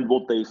 And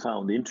what they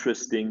found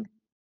interesting,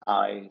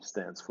 I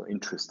stands for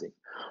interesting.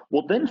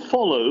 What then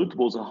followed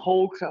was a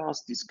whole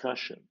class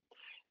discussion.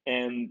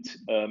 And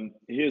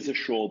here's a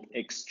short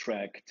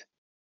extract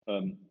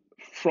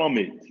from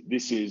it.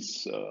 This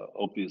is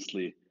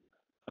obviously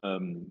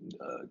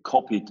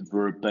copied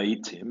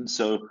verbatim.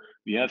 So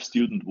we have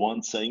student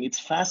 1 saying, it's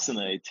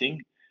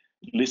fascinating.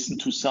 Listen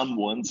to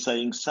someone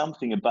saying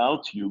something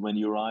about you when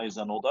your eyes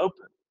are not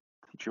open.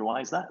 Teacher,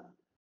 why is that?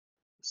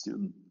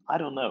 Student, I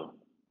don't know.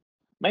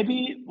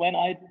 Maybe when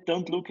I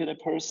don't look at a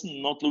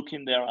person, not look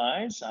in their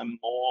eyes, I'm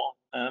more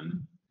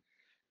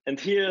and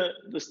here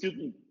the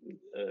student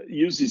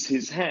uses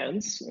his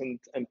hands and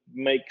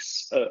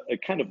makes a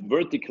kind of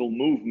vertical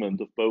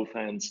movement of both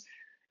hands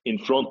in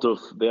front of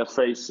their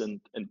face and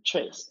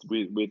chest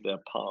with their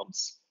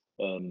palms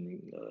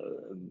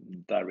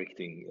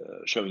directing,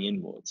 showing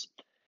inwards.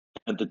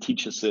 And the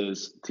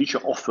teacher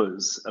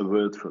offers a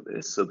word for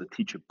this. So the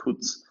teacher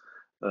puts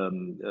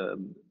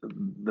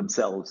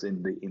themselves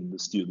in the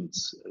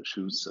students'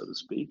 shoes, so to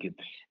speak,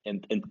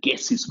 and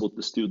guesses what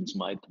the students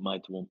might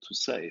want to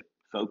say.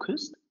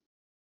 Focused,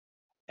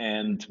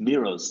 and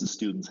mirrors the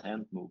student's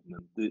hand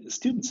movement. The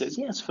student says,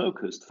 yes,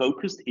 focused.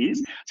 Focused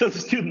is. So the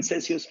student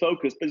says, yes,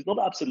 focused, but he's not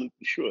absolutely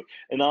sure.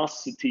 And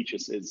asks the teacher,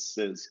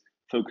 says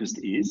focused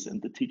is,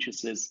 and the teacher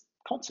says,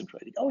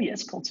 concentrated. Oh,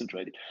 yes,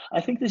 concentrated. I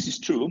think this is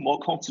true, more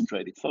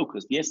concentrated,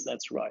 focused. Yes,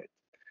 that's right.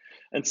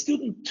 And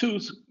student two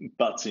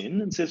butts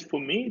in and says, for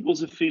me, it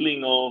was a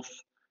feeling of,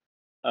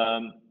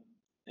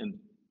 and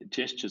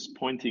gestures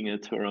pointing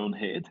at her own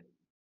head,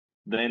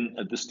 then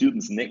at the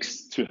students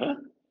next to her.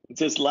 It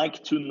says,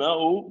 like to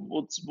know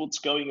what's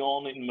going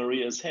on in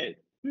Maria's head.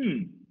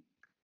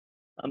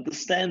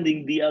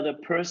 Understanding the other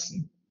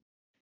person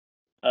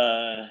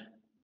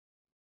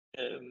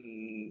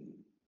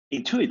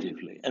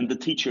intuitively, and the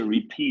teacher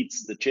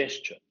repeats the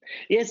gesture.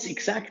 Yes,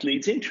 exactly.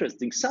 It's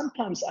interesting.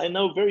 Sometimes I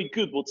know very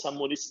good what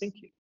someone is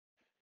thinking.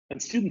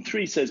 And student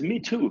 3 says, me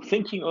too,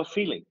 thinking or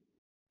feeling.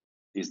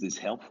 Is this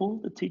helpful?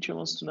 The teacher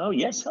wants to know.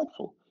 Yes,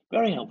 helpful.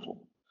 Very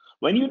helpful.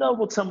 When you know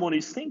what someone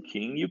is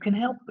thinking, you can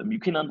help them. You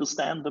can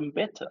understand them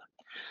better.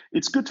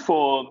 It's good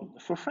for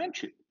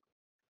friendship.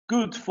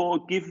 Good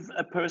for give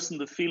a person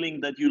the feeling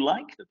that you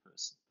like the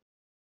person.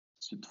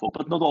 It's good for,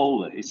 but not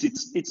always.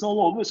 It's not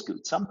always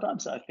good.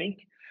 Sometimes I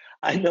think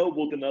I know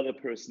what another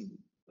person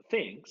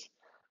thinks,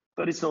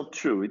 but it's not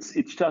true. It's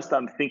just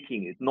I'm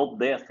thinking it, not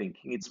their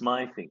thinking. It's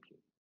my thinking.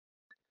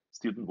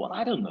 Student 1,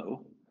 I don't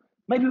know.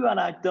 Maybe when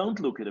I don't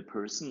look at a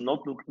person,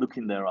 not look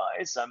in their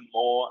eyes, I'm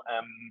more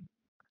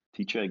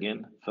teacher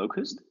again,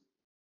 focused.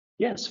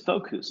 Yes,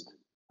 focused.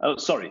 Oh,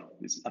 sorry,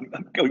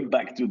 I'm going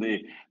back to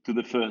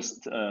the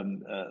first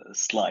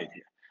slide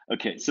here.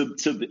 Okay, so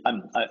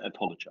I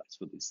apologize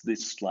for this.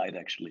 This slide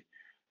actually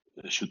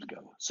should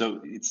go.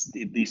 So it's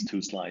these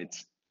two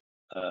slides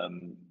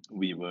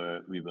we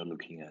were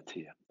looking at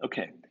here.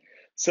 Okay,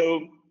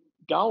 so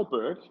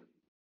Galberg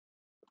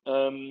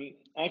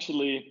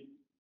actually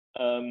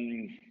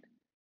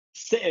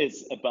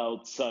says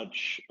about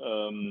such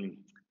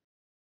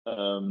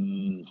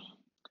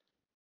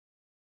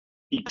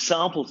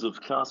examples of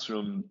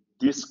classroom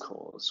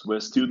discourse where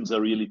students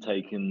are really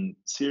taken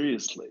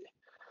seriously,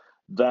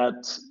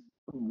 that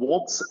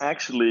what's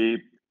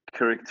actually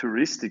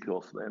characteristic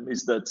of them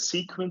is that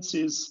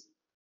sequences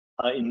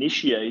are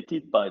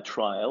initiated by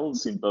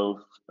trials in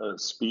both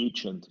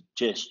speech and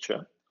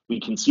gesture. We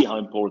can see how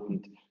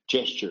important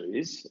gesture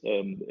is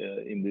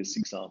in this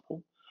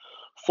example,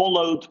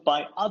 followed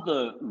by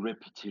other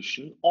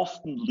repetition,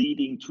 often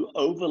leading to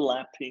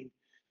overlapping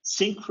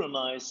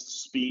synchronized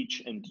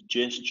speech and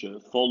gesture,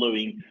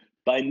 following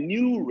by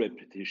new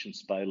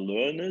repetitions by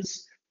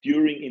learners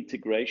during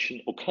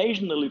integration,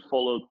 occasionally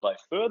followed by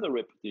further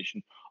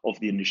repetition of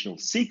the initial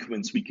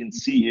sequence. We can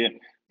see here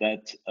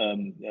that,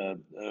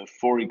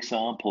 for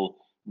example,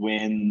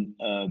 when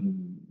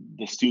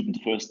the student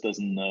first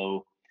doesn't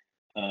know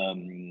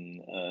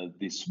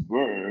this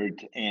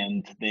word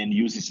and then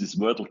uses this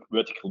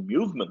vertical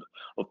movement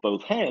of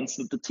both hands,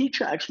 that the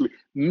teacher actually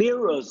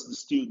mirrors the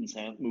student's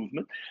hand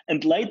movement,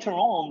 and later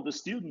on the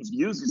student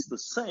uses the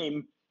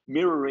same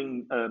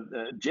mirroring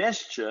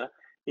gesture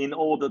in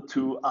order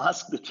to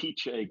ask the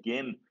teacher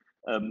again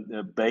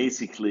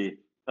basically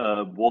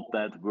what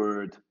that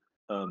word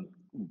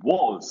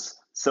was.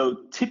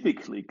 So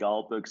typically,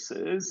 Galberg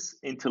says,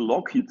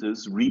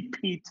 interlocutors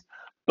repeat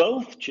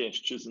both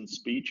gestures and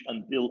speech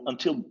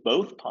until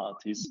both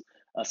parties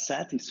are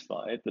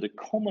satisfied that a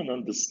common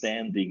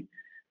understanding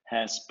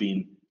has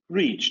been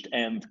reached.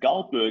 And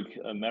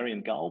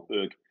Marian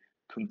Galberg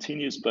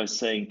continues by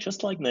saying,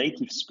 just like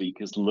native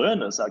speakers,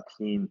 learners are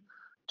keen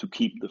to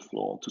keep the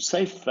floor, to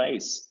save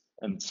face,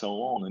 and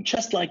so on. And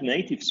just like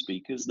native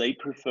speakers, they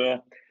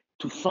prefer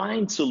to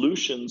find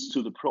solutions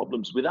to the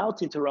problems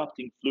without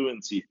interrupting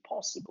fluency if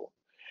possible,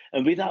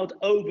 and without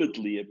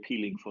overtly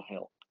appealing for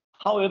help.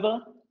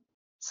 However,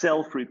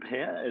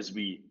 self-repair, as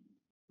we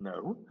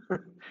know,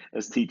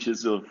 as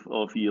teachers of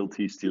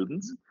ELT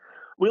students,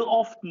 will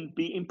often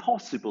be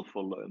impossible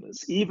for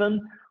learners,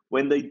 even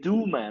when they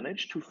do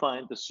manage to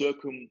find the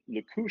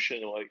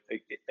circumlocution or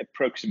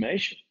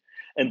approximation.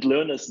 And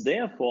learners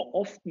therefore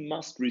often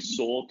must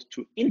resort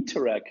to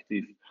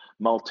interactive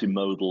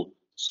multimodal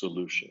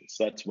solutions.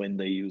 That's when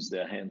they use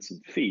their hands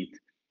and feet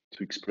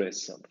to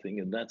express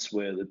something. And that's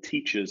where the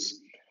teacher's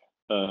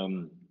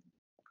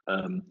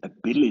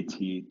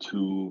ability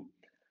to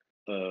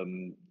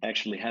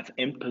actually have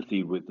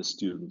empathy with the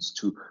students,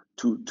 to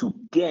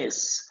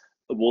guess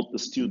what the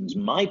students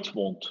might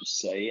want to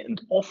say and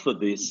offer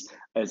this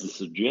as a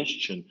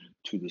suggestion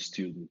to the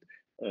student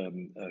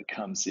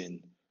comes in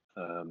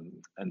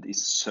and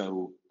is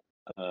so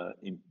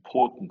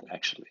important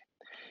actually.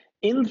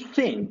 In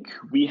Think,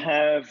 we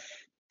have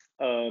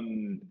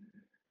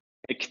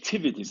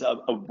activities,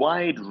 a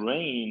wide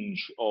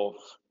range of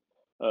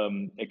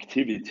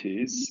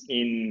activities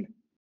in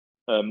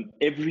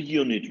every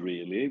unit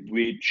really,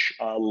 which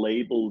are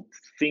labeled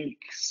Think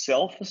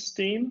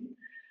Self-Esteem,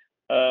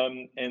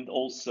 and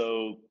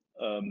also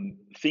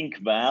think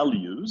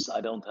values.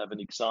 I don't have an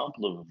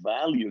example of a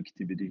value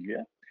activity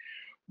here.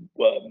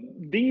 Well,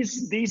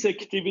 these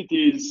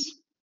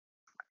activities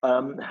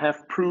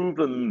have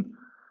proven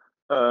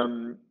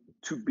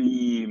to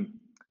be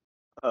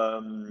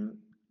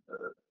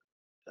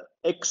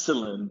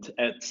excellent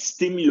at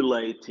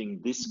stimulating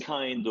this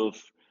kind of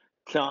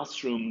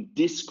classroom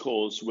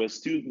discourse where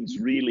students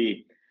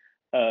really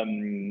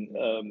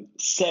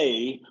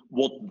say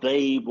what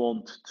they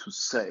want to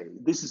say.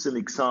 This is an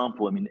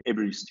example. I mean,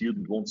 every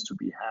student wants to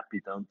be happy,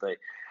 don't they?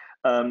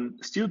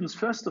 Students,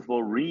 first of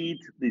all, read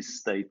these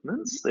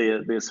statements.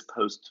 They're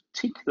supposed to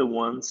tick the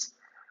ones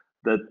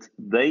that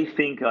they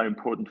think are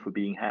important for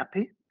being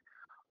happy,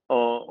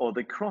 or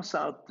they cross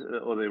out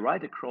or they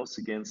write across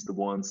against the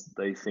ones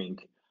they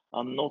think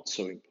are not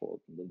so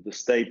important. The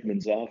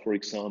statements are, for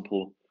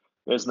example,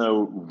 there's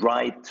no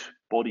right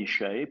body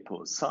shape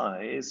or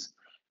size.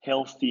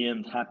 Healthy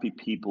and happy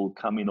people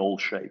come in all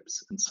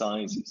shapes and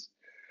sizes.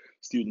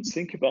 Students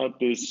think about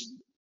this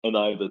and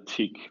either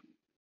tick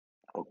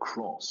or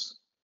cross.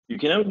 You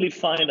can only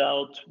find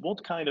out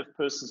what kind of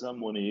person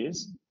someone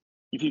is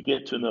if you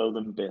get to know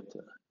them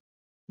better.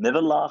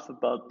 Never laugh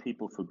about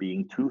people for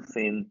being too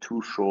thin,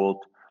 too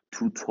short,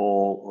 too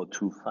tall, or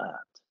too fat.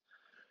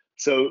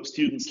 So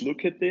students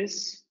look at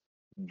this,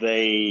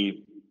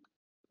 they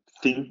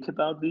think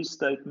about these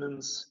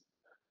statements,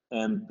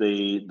 and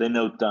they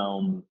note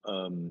down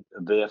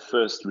their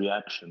first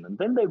reaction. And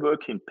then they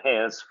work in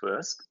pairs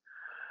first,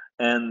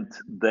 and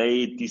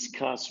they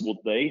discuss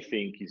what they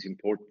think is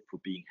important for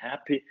being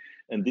happy.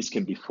 And this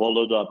can be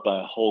followed up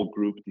by a whole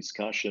group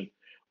discussion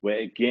where,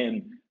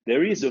 again,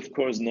 there is, of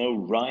course, no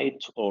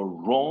right or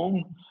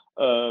wrong.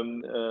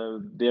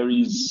 There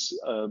is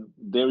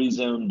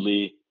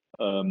only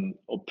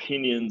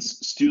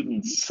opinions.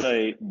 Students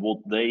say what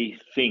they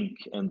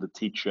think, and the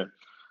teacher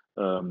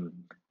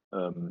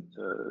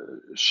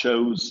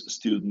shows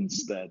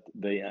students that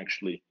they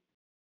actually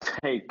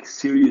take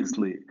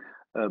seriously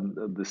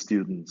the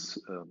students'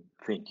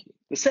 thinking.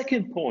 The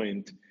second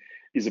point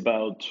is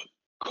about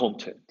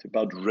content,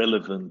 about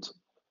relevant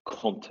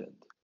content.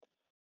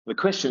 The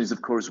question is,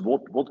 of course,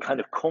 what kind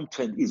of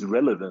content is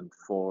relevant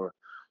for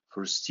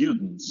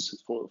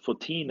students, for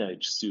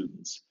teenage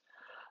students?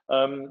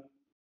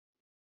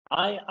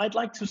 I'd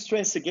like to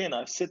stress again,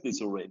 I've said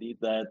this already,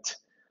 that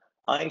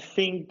I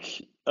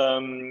think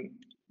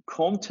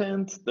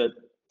content that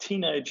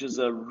teenagers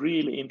are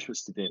really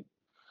interested in,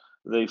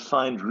 they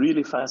find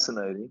really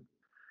fascinating,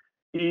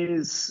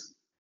 is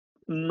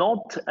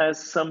not,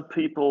 as some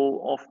people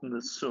often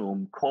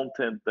assume,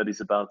 content that is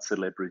about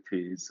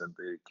celebrities and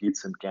the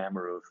glitz and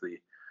glamour of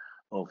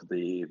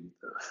the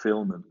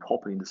film and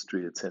pop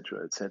industry,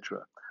 etc.,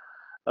 etc.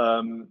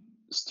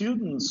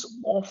 Students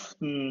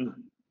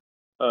often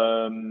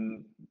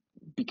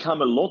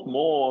become a lot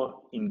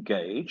more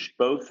engaged,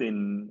 both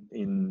in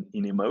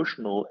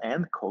emotional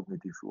and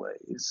cognitive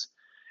ways,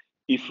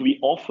 if we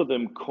offer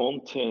them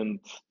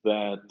content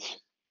that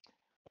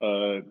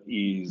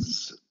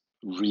is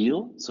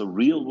real, so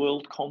real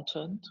world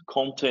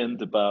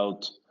content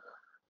about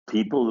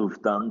people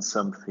who've done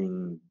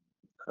something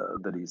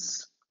that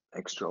is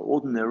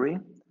extraordinary,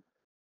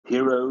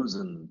 heroes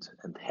and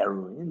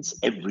heroines,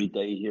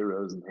 everyday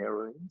heroes and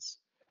heroines,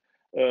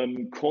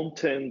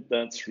 content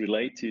that's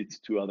related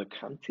to other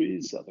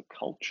countries, other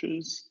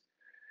cultures,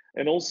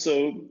 and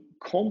also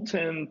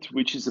content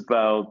which is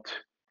about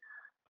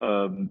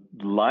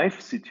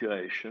life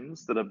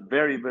situations that are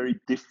very, very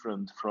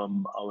different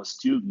from our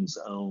students'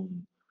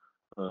 own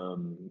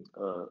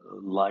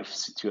life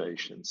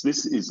situations.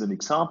 This is an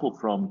example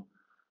from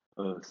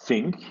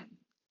Think.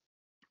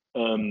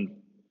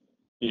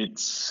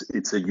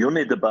 It's a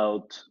unit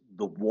about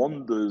the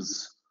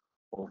wonders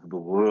of the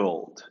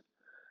world.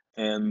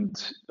 And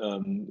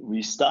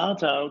we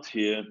start out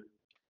here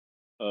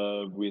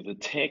with a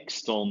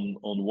text on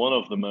one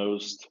of the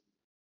most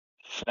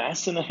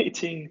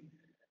fascinating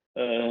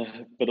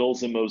but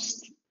also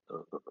most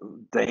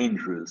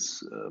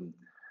dangerous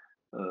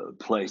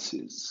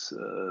places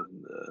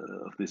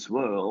of this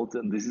world,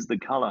 and this is the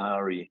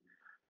Kalahari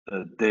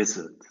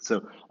Desert.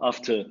 So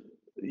after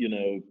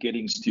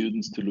getting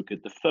students to look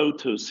at the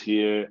photos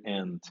here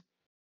and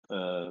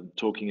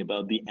talking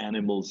about the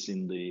animals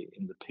in the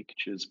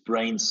pictures,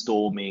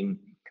 brainstorming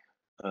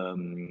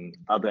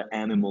other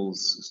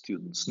animals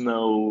students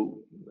know,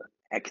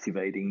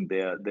 activating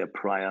their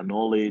prior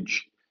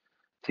knowledge,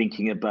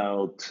 thinking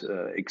about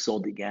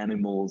exotic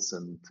animals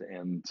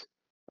and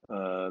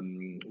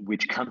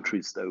which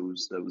countries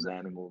those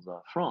animals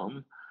are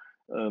from.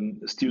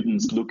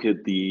 Students look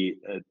at the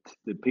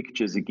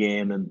pictures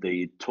again, and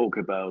they talk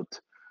about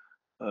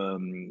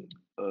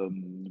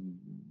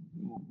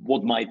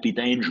what might be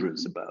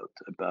dangerous about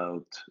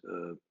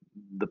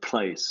the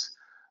place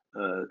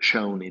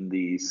shown in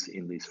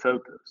these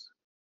photos,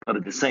 but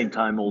at the same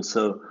time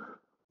also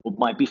what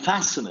might be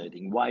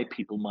fascinating, why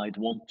people might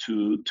want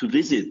to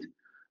visit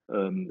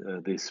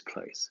this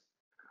place.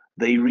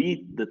 They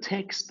read the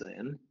text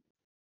then,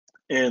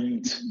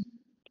 and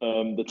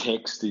The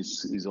text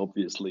is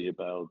obviously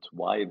about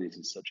why this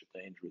is such a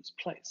dangerous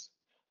place.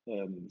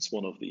 It's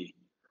one of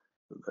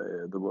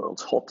the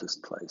world's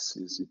hottest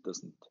places. It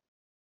doesn't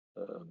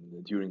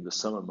during the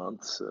summer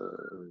months.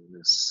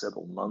 There's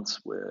several months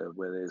where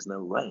there's no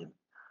rain,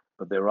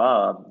 but there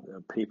are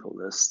people.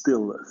 There's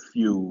still a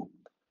few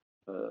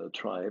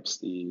tribes,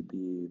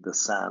 the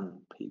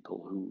San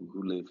people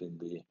who live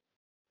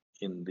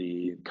in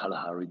the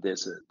Kalahari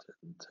Desert,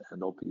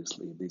 and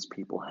obviously these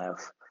people have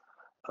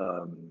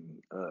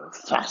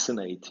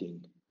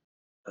fascinating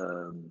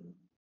um,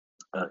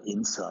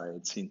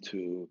 insights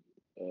into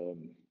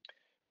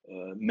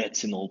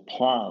medicinal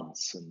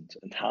plants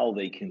and how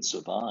they can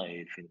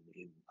survive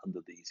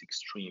under these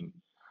extreme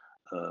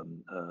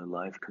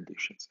life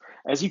conditions.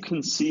 As you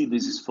can see,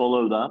 this is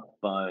followed up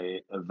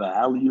by a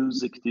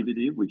values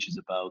activity, which is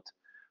about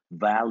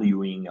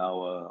valuing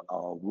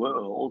our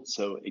world.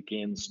 So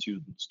again,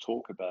 students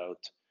talk about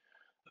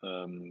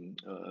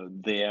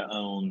their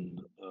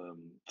own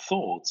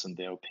thoughts and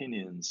their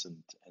opinions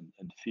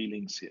and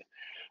feelings here.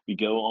 We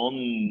go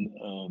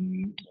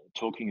on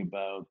talking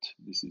about,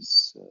 this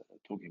is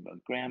talking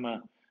about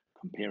grammar,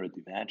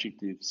 comparative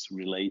adjectives,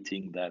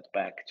 relating that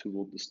back to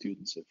what the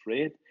students have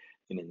read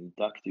in an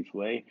inductive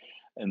way.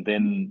 And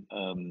then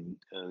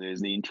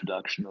there's the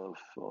introduction of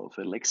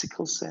a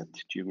lexical set,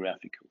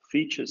 geographical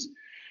features.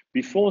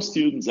 Before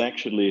students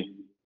actually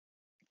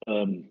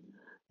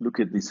look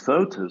at these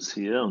photos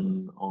here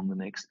on the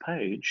next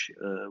page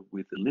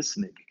with the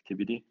listening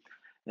activity,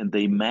 and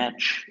they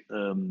match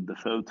the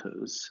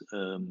photos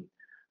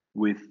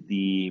with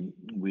the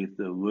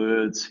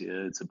words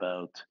here. It's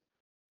about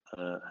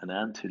an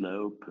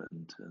antelope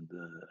and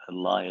a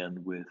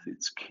lion with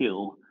its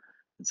kill.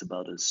 It's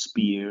about a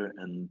spear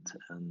and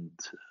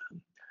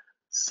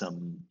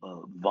some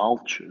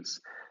vultures,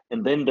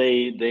 and then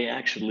they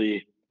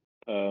actually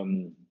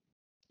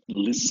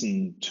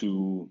listen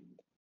to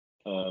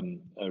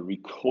a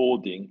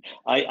recording.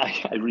 I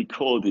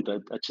recorded.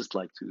 I just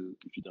like to,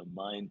 if you don't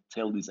mind,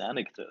 tell this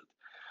anecdote.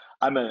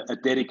 I'm a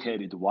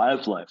dedicated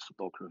wildlife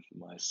photographer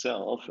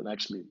myself, and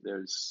actually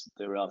there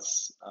are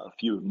a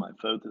few of my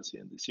photos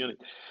here in this unit.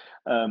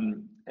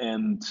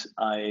 And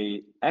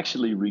I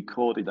actually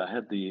recorded. I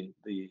had the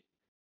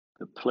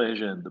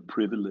pleasure and the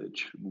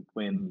privilege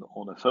when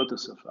on a photo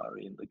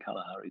safari in the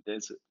Kalahari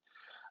Desert.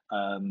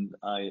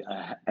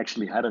 I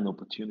actually had an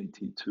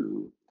opportunity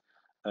to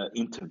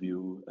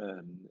interview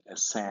a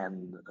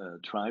San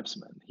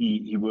tribesman.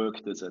 He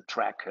worked as a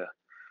tracker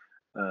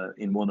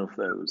in one of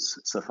those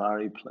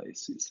safari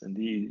places, and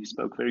he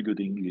spoke very good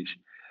English.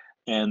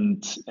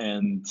 And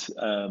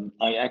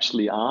I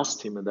actually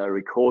asked him, and I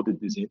recorded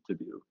this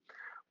interview,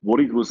 what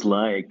it was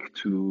like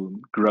to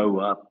grow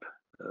up,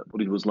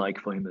 what it was like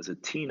for him as a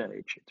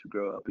teenager to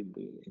grow up in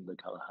the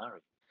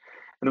Kalahari.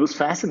 And it was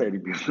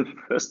fascinating because the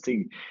first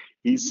thing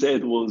he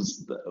said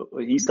was,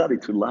 he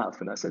started to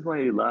laugh. And I said, why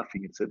are you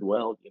laughing? He said,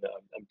 well,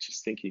 I'm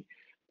just thinking,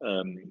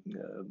 um,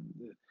 uh,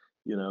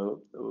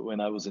 when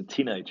I was a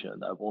teenager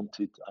and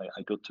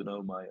I got to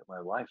know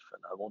my wife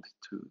and I wanted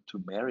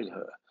to marry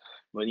her.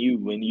 When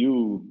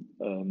you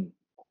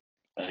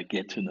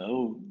get to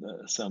know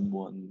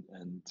someone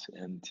and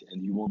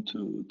you want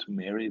to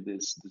marry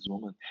this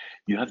woman,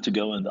 you have to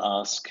go and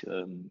ask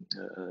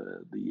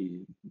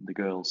the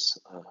girl's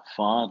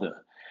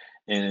father,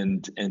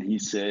 and he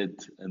said,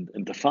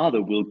 and the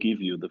father will give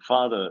you. The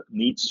father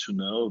needs to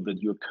know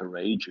that you're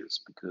courageous,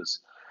 because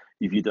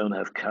if you don't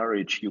have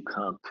courage, you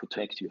can't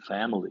protect your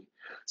family.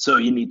 So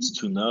he needs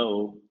to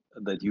know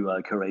that you are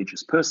a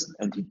courageous person,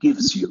 and he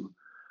gives you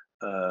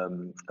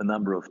a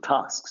number of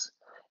tasks.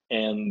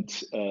 And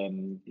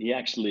he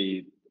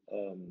actually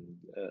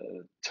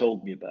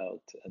told me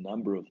about a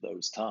number of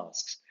those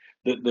tasks.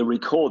 The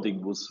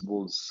recording was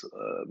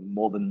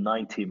more than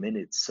 90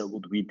 minutes. So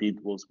what we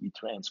did was we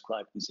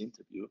transcribed this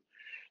interview,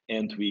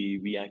 and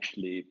we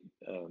actually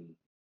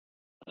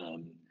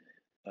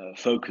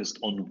focused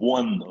on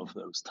one of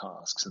those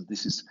tasks. And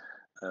this is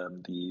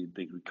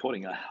the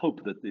recording. I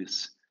hope that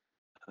this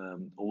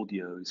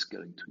audio is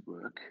going to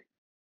work.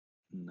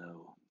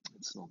 No,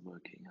 it's not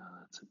working. Oh,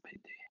 that's a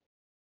pity.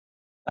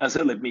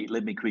 So let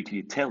me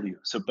quickly tell you.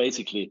 So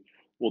basically,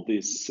 what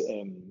this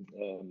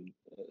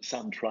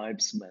San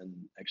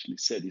tribesman actually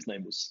said, his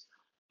name was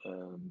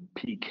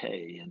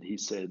PK, and he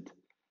said,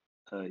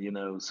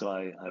 so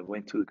I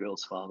went to the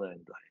girl's father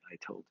and I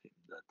told him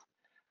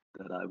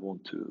that I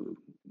want to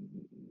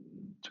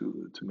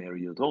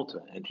marry your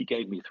daughter, and he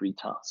gave me 3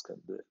 tasks.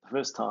 And the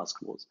first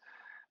task was,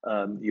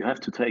 you have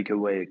to take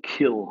away a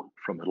kill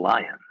from a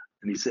lion.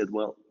 And he said,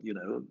 well,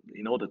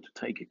 in order to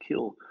take a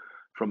kill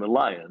from a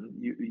lion,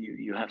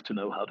 you have to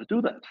know how to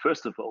do that.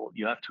 First of all,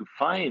 you have to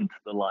find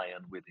the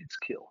lion with its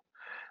kill.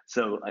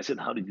 So I said,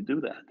 how did you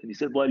do that? And he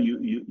said, well,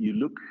 you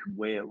look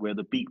where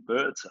the big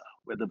birds are,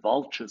 where the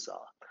vultures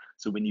are.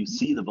 So when you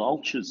see the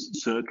vultures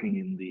circling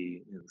in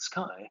the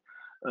sky,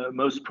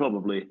 most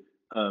probably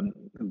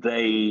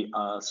they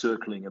are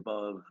circling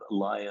above a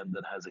lion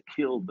that has a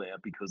kill there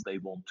because they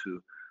want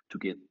to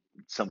get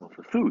some of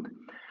the food.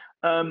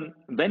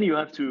 Then you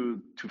have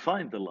to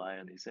find the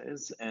lion, he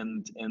says,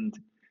 and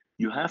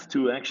you have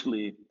to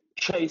actually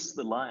chase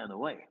the lion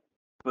away.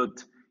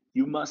 But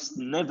you must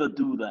never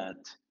do that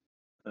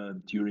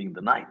during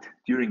the night.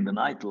 During the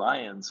night,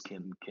 lions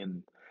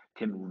can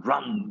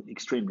run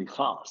extremely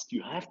fast.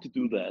 You have to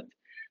do that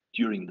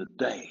during the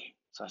day.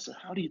 So I said,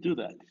 how do you do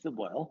that? He said,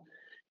 well,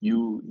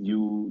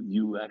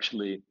 you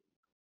actually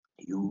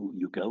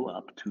you go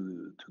up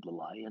to the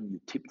lion, you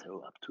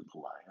tiptoe up to the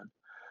lion,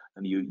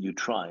 and you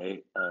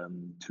try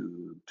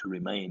to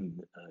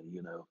remain,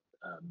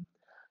 um,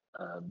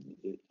 um,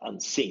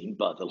 unseen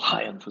by the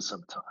lion for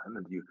some time,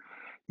 and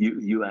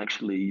you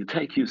actually you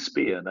take your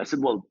spear. And I said,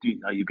 well,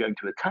 are you going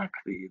to attack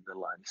the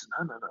lion? He said,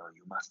 no,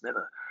 you must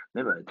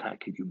never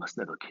attack it. You must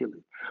never kill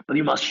it, but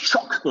you must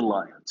shock the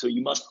lion. So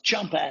you must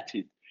jump at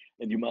it,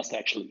 and you must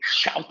actually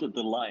shout at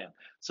the lion,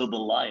 so the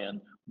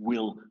lion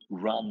will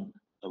run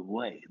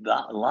away.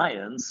 The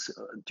lions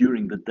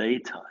during the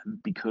daytime,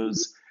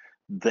 because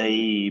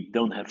they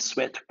don't have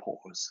sweat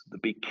pores. The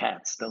big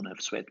cats don't have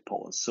sweat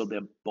pores, so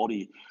their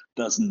body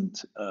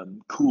doesn't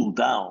cool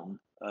down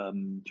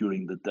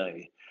during the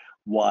day.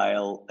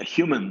 While a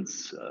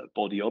human's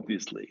body,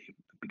 obviously,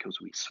 because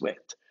we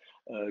sweat,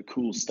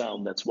 cools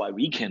down. That's why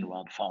we can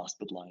run fast,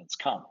 but lions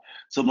can't.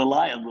 So the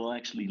lion will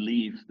actually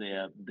leave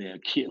their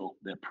kill,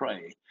 their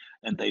prey,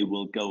 and they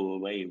will go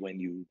away when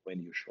you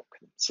shock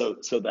them.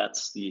 So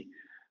that's the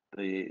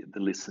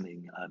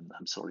listening.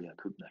 I'm sorry I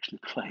couldn't actually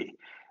play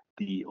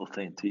the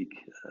authentic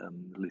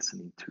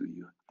listening to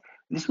you.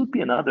 This would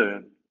be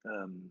another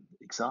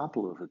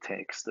example of a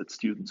text that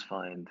students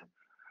find,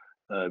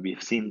 we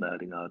have seen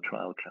that in our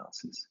trial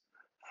classes,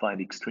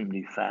 find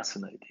extremely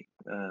fascinating.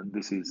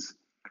 This is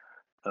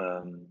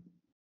a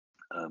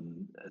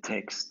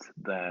text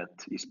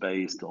that is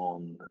based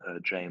on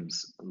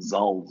James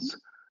Zull's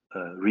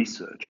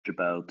research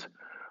about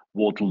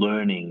what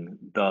learning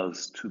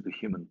does to the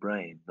human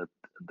brain,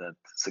 that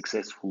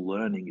successful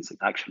learning is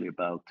actually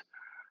about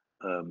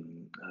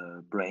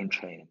brain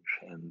change,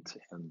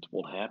 and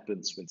what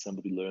happens when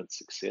somebody learns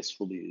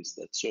successfully is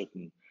that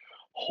certain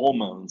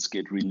hormones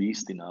get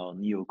released in our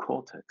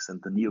neocortex,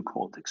 and the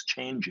neocortex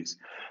changes,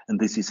 and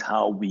this is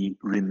how we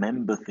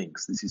remember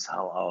things. This is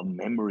how our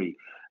memory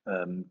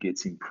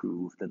gets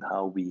improved, and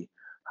how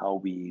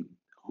we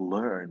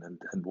learn.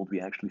 And what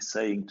we're actually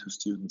saying to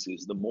students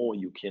is, the more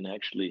you can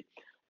actually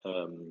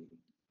um,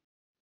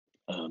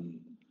 um,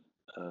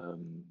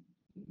 um,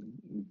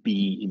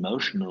 be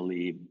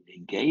emotionally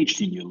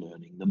engaged in your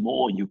learning, the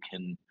more you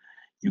can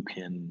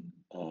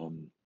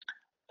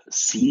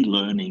see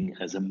learning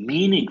as a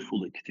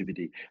meaningful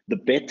activity, the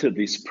better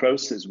this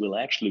process will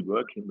actually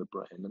work in the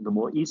brain, and the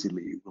more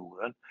easily you will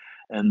learn,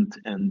 and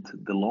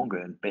the longer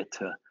and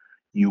better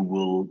you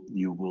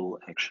will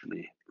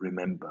actually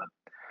remember.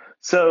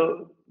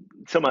 So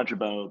much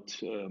about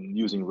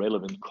using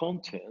relevant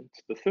content.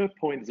 The third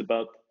point is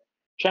about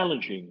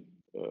challenging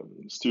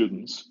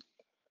students,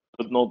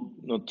 but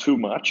not too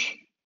much.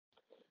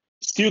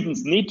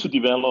 Students need to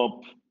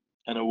develop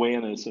an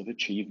awareness of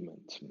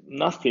achievement.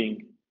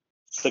 Nothing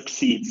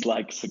succeeds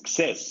like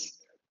success.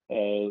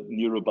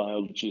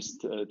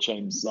 Neurobiologist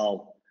James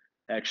Zull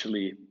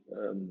actually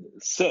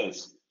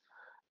says.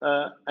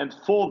 And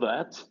for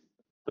that,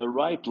 the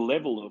right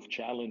level of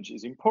challenge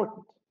is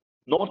important.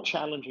 Not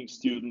challenging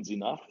students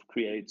enough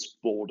creates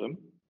boredom,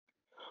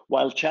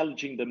 while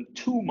challenging them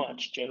too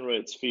much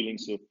generates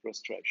feelings of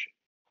frustration.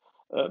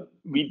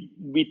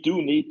 We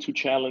do need to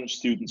challenge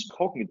students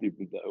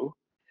cognitively, though,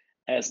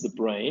 as the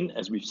brain,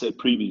 as we've said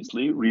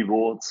previously,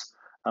 rewards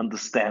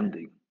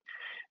understanding.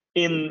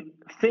 In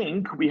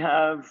Think, we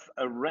have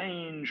a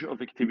range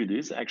of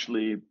activities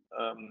actually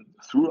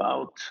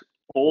throughout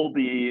all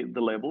the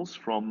levels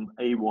from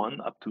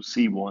A1 up to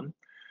C1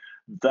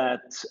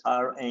 that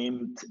are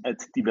aimed at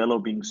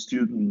developing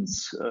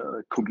students'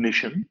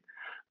 cognition,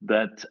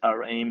 that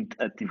are aimed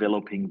at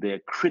developing their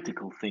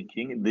critical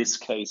thinking. In this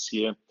case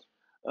here,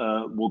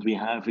 what we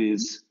have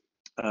is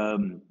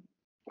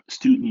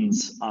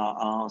students are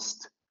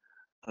asked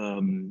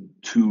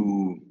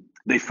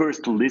they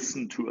first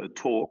listen to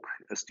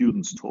a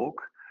student's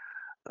talk.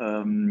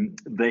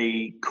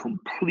 They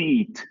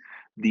complete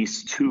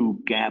these two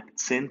gapped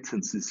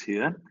sentences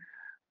here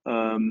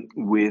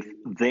with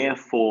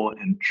therefore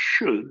and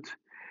should,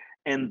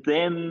 and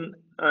then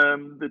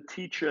the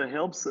teacher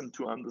helps them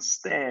to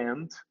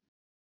understand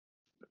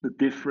the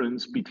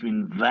difference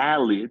between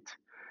valid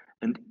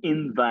and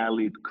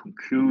invalid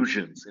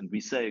conclusions. And we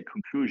say a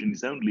conclusion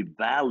is only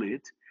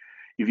valid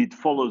if it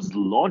follows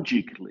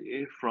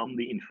logically from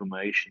the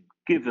information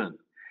given.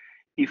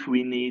 If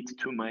we need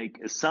to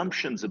make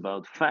assumptions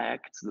about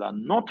facts that are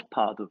not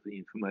part of the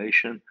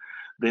information,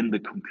 then the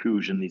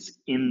conclusion is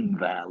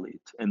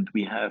invalid. And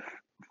we have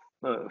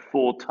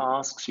 4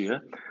 tasks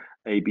here,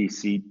 A, B,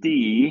 C,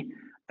 D.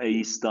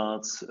 A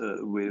starts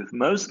with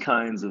most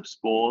kinds of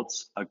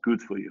sports are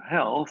good for your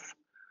health.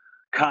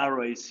 Car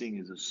racing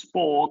is a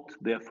sport,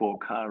 therefore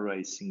car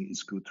racing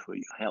is good for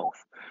your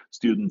health.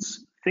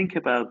 Students think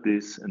about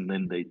this, and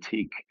then they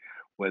tick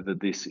whether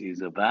this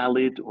is a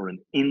valid or an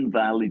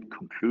invalid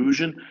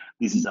conclusion.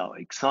 This is our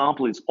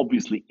example. It's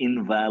obviously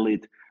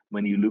invalid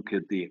when you look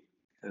at the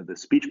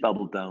speech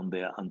bubble down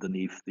there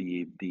underneath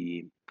the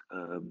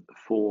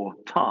 4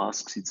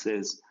 tasks. It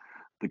says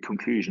the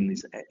conclusion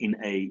is in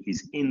A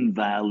is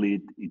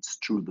invalid. It's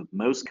true that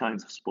most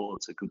kinds of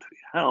sports are good for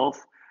your health.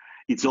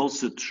 It's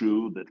also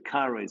true that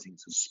car racing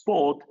is a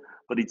sport,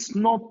 but it's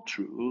not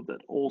true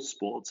that all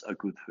sports are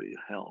good for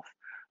your health.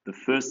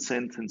 The first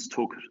sentence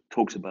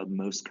talks about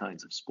most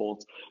kinds of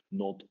sports,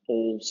 not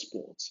all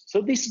sports.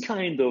 So this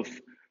kind of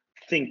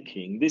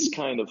thinking, this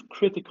kind of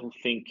critical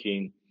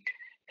thinking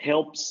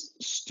helps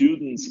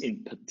students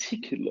in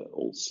particular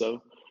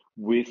also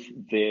with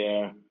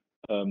their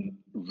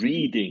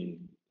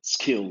reading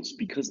skills,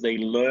 because they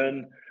learn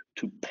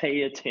to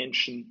pay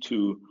attention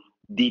to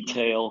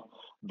detail.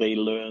 They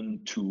learn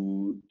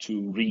to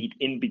read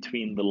in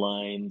between the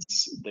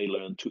lines. They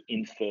learn to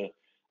infer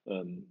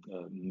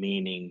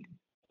meaning,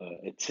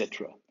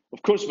 etc.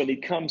 Of course, when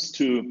it comes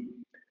to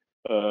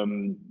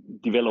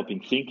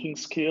developing thinking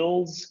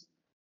skills,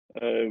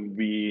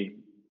 we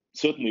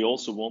certainly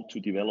also want to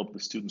develop the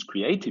students'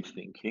 creative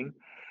thinking.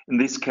 In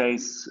this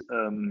case,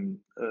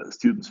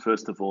 students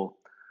first of all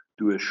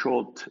do a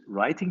short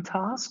writing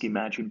task.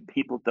 Imagine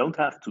people don't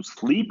have to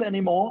sleep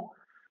anymore.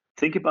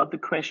 Think about the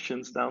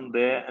questions down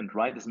there and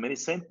write as many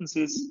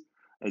sentences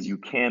as you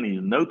can in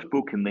your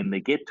notebook, and then they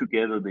get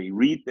together, they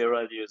read their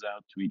ideas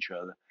out to each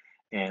other,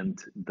 and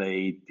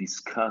they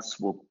discuss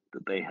what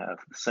they have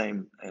the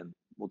same and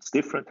what's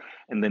different,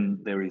 and then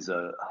there is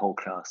a whole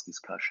class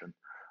discussion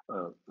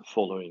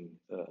following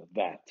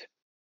that.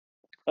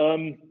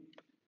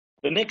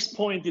 The next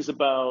point is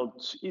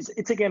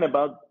it's again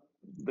about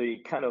the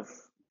kind of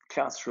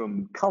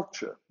classroom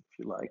culture, if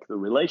you like, the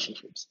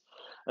relationships.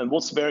 And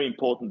what's very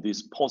important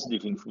is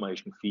positive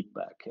information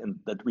feedback, and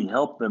that we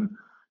help them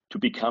to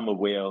become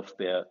aware of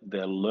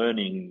their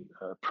learning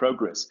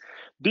progress.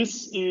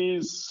 This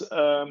is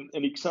an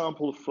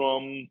example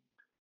from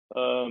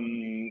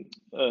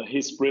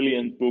his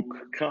brilliant book,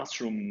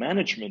 Classroom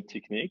Management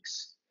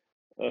Techniques,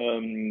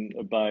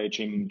 by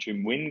Jim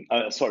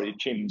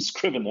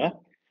Scrivener,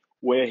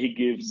 where he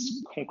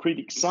gives concrete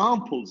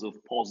examples of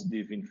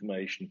positive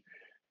information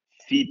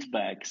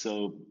feedback.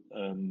 So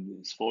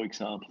there's 4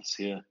 examples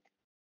here.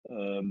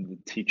 The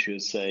teacher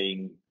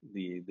saying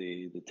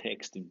the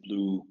text in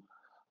blue,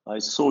 I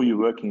saw you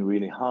working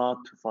really hard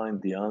to find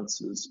the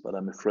answers, but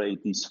I'm afraid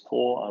these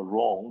 4 are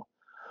wrong.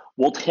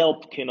 What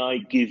help can I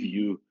give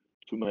you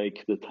to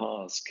make the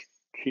task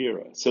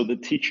clearer? So the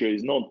teacher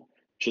is not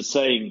just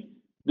saying,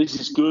 this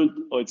is good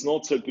or it's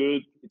not so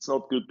good. It's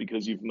not good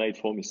because you've made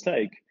 4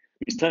 mistakes.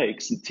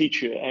 The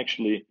teacher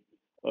actually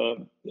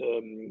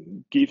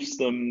gives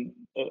them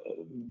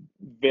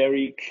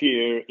very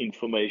clear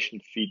information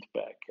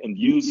feedback and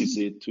uses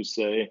it to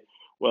say,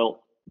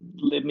 well,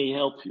 let me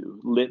help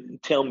you.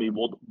 Tell me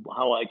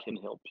how I can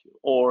help you.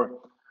 Or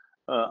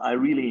I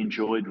really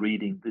enjoyed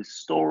reading this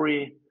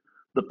story.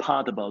 The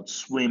part about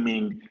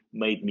swimming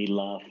made me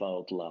laugh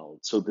out loud.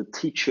 So the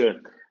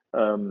teacher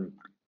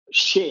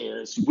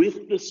shares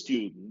with the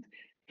student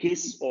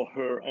his or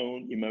her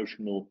own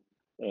emotional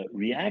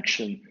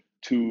reaction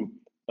to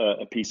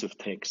a piece of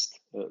text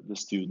the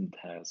student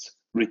has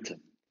written.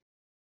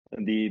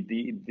 And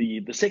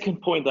the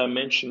second point I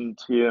mentioned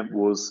here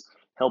was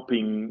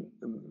helping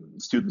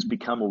students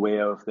become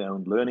aware of their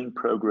own learning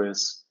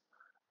progress.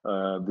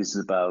 This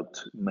is about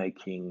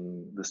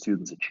making the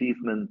students'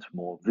 achievement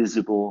more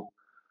visible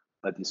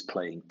by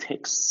displaying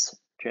texts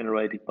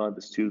generated by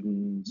the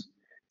students,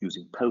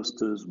 using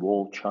posters,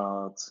 wall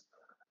charts,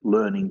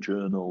 learning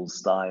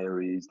journals,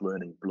 diaries,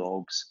 learning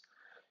blogs.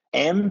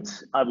 And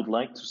I would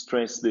like to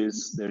stress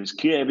this, there is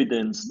clear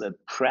evidence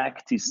that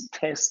practice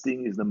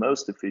testing is the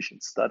most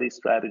efficient study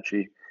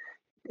strategy.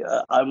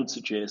 I would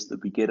suggest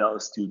that we get our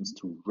students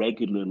to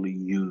regularly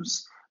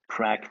use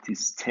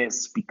practice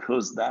tests,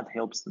 because that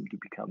helps them to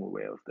become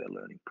aware of their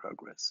learning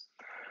progress.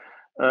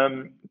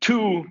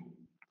 2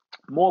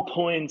 more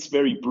points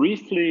very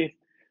briefly.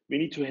 We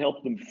need to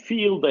help them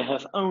feel they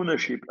have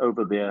ownership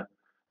over their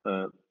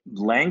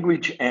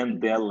language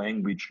and their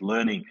language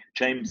learning.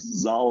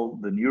 James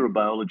Zull, the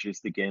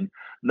neurobiologist again,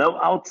 no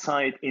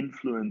outside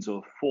influence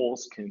or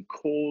force can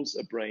cause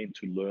a brain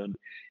to learn.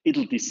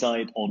 It'll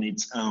decide on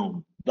its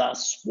own.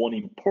 Thus, one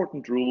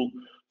important rule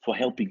for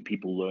helping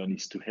people learn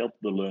is to help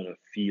the learner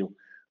feel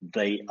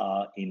they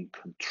are in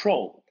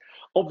control.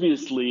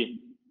 Obviously,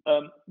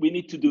 we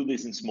need to do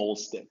this in small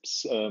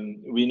steps.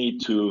 We need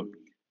to,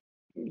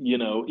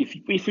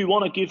 if we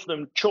want to give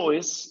them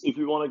choice, if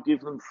we want to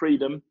give them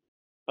freedom,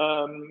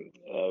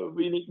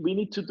 we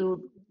need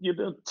to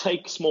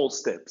take small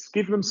steps.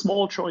 Give them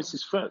small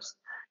choices first.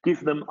 Give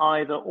them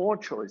either or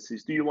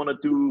choices. Do you want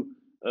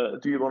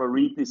to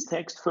read this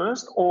text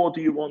first, or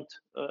do you want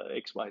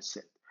X, Y,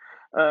 Z?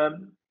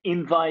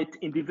 Invite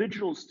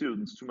individual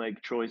students to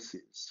make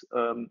choices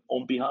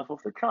on behalf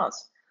of the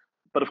class,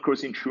 but of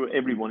course ensure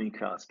everyone in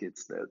class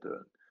gets their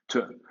turn.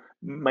 to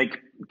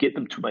get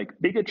them to make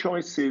bigger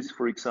choices,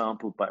 for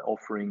example, by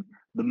offering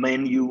the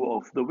menu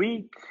of the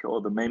week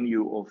or the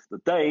menu of the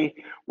day,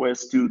 where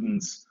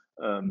students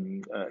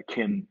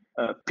can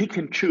pick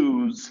and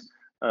choose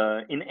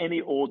in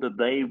any order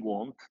they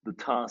want the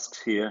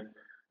tasks here,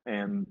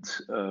 and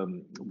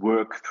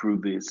work through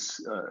this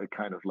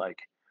kind of like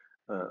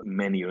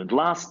menu. And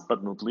last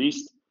but not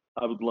least,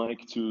 I would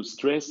like to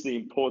stress the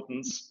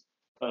importance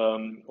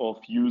of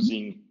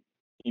using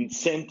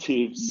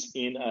incentives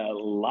in a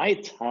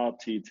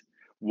light-hearted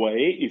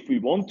way if we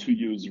want to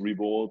use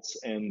rewards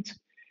and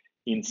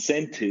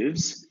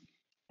incentives.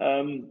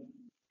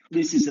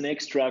 This is an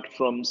extract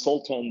from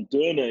Sultan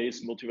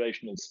Döney's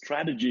Motivational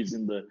Strategies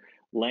in the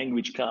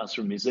Language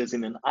Classroom. He says,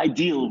 in an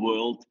ideal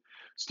world,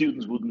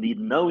 students would need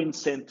no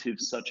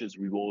incentives such as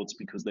rewards,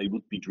 because they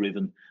would be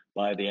driven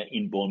by their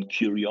inborn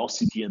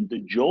curiosity and the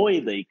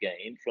joy they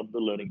gain from the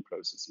learning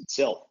process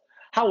itself.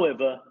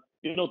 However,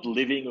 you're not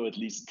living, or at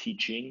least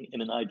teaching,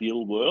 in an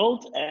ideal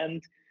world,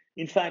 and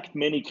in fact,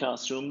 many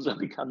classrooms are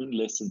becoming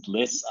less and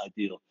less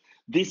ideal.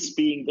 This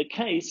being the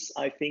case,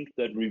 I think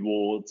that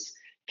rewards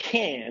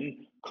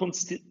can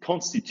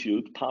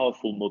constitute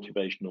powerful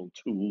motivational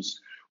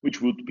tools,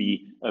 which would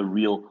be a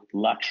real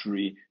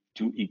luxury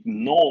to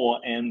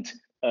ignore. And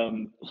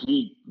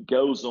he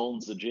goes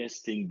on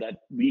suggesting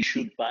that we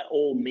should by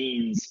all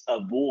means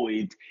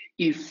avoid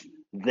if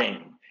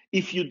then.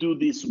 If you do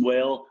this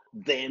well,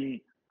 then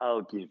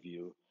I'll give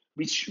you.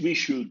 We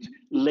should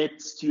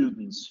let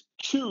students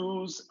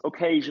choose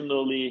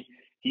occasionally.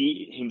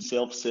 He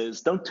himself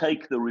says, don't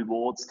take the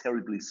rewards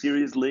terribly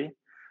seriously.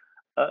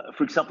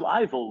 For example,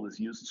 I've always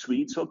used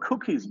sweets or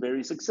cookies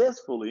very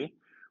successfully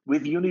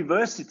with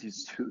university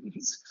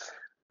students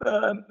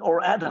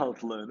or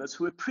adult learners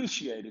who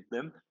appreciated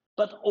them,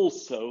 but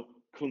also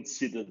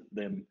considered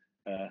them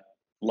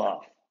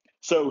love.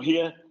 So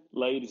here,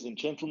 ladies and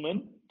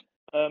gentlemen,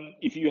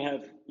 if you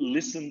have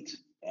listened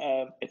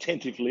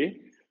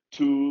attentively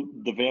to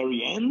the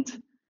very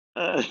end,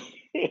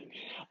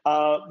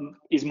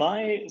 is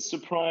my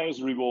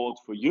surprise reward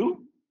for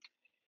you.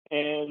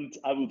 And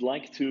I would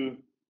like to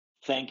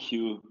thank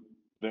you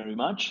very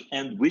much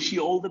and wish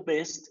you all the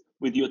best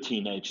with your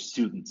teenage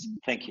students.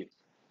 Thank you.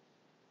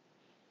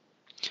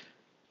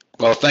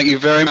 Well, thank you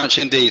very much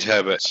indeed,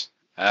 Herbert.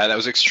 That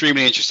was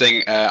extremely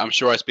interesting. I'm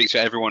sure I speak to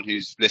everyone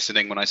who's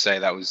listening when I say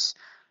that was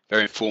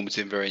very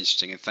informative, very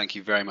interesting, and thank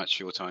you very much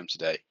for your time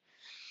today.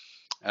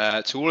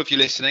 To all of you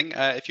listening,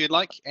 if you'd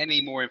like any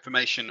more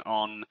information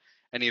on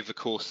any of the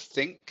course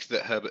Think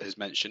that Herbert has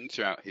mentioned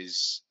throughout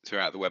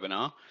the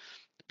webinar,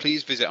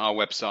 please visit our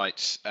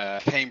website,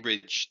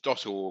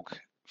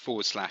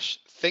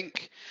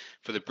 cambridge.org/think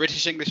for the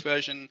British English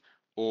version,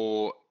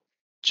 or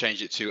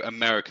change it to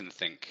American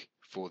Think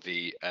for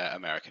the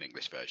American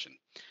English version.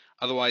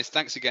 Otherwise,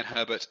 thanks again,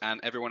 Herbert, and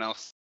everyone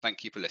else,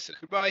 thank you for listening.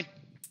 Goodbye.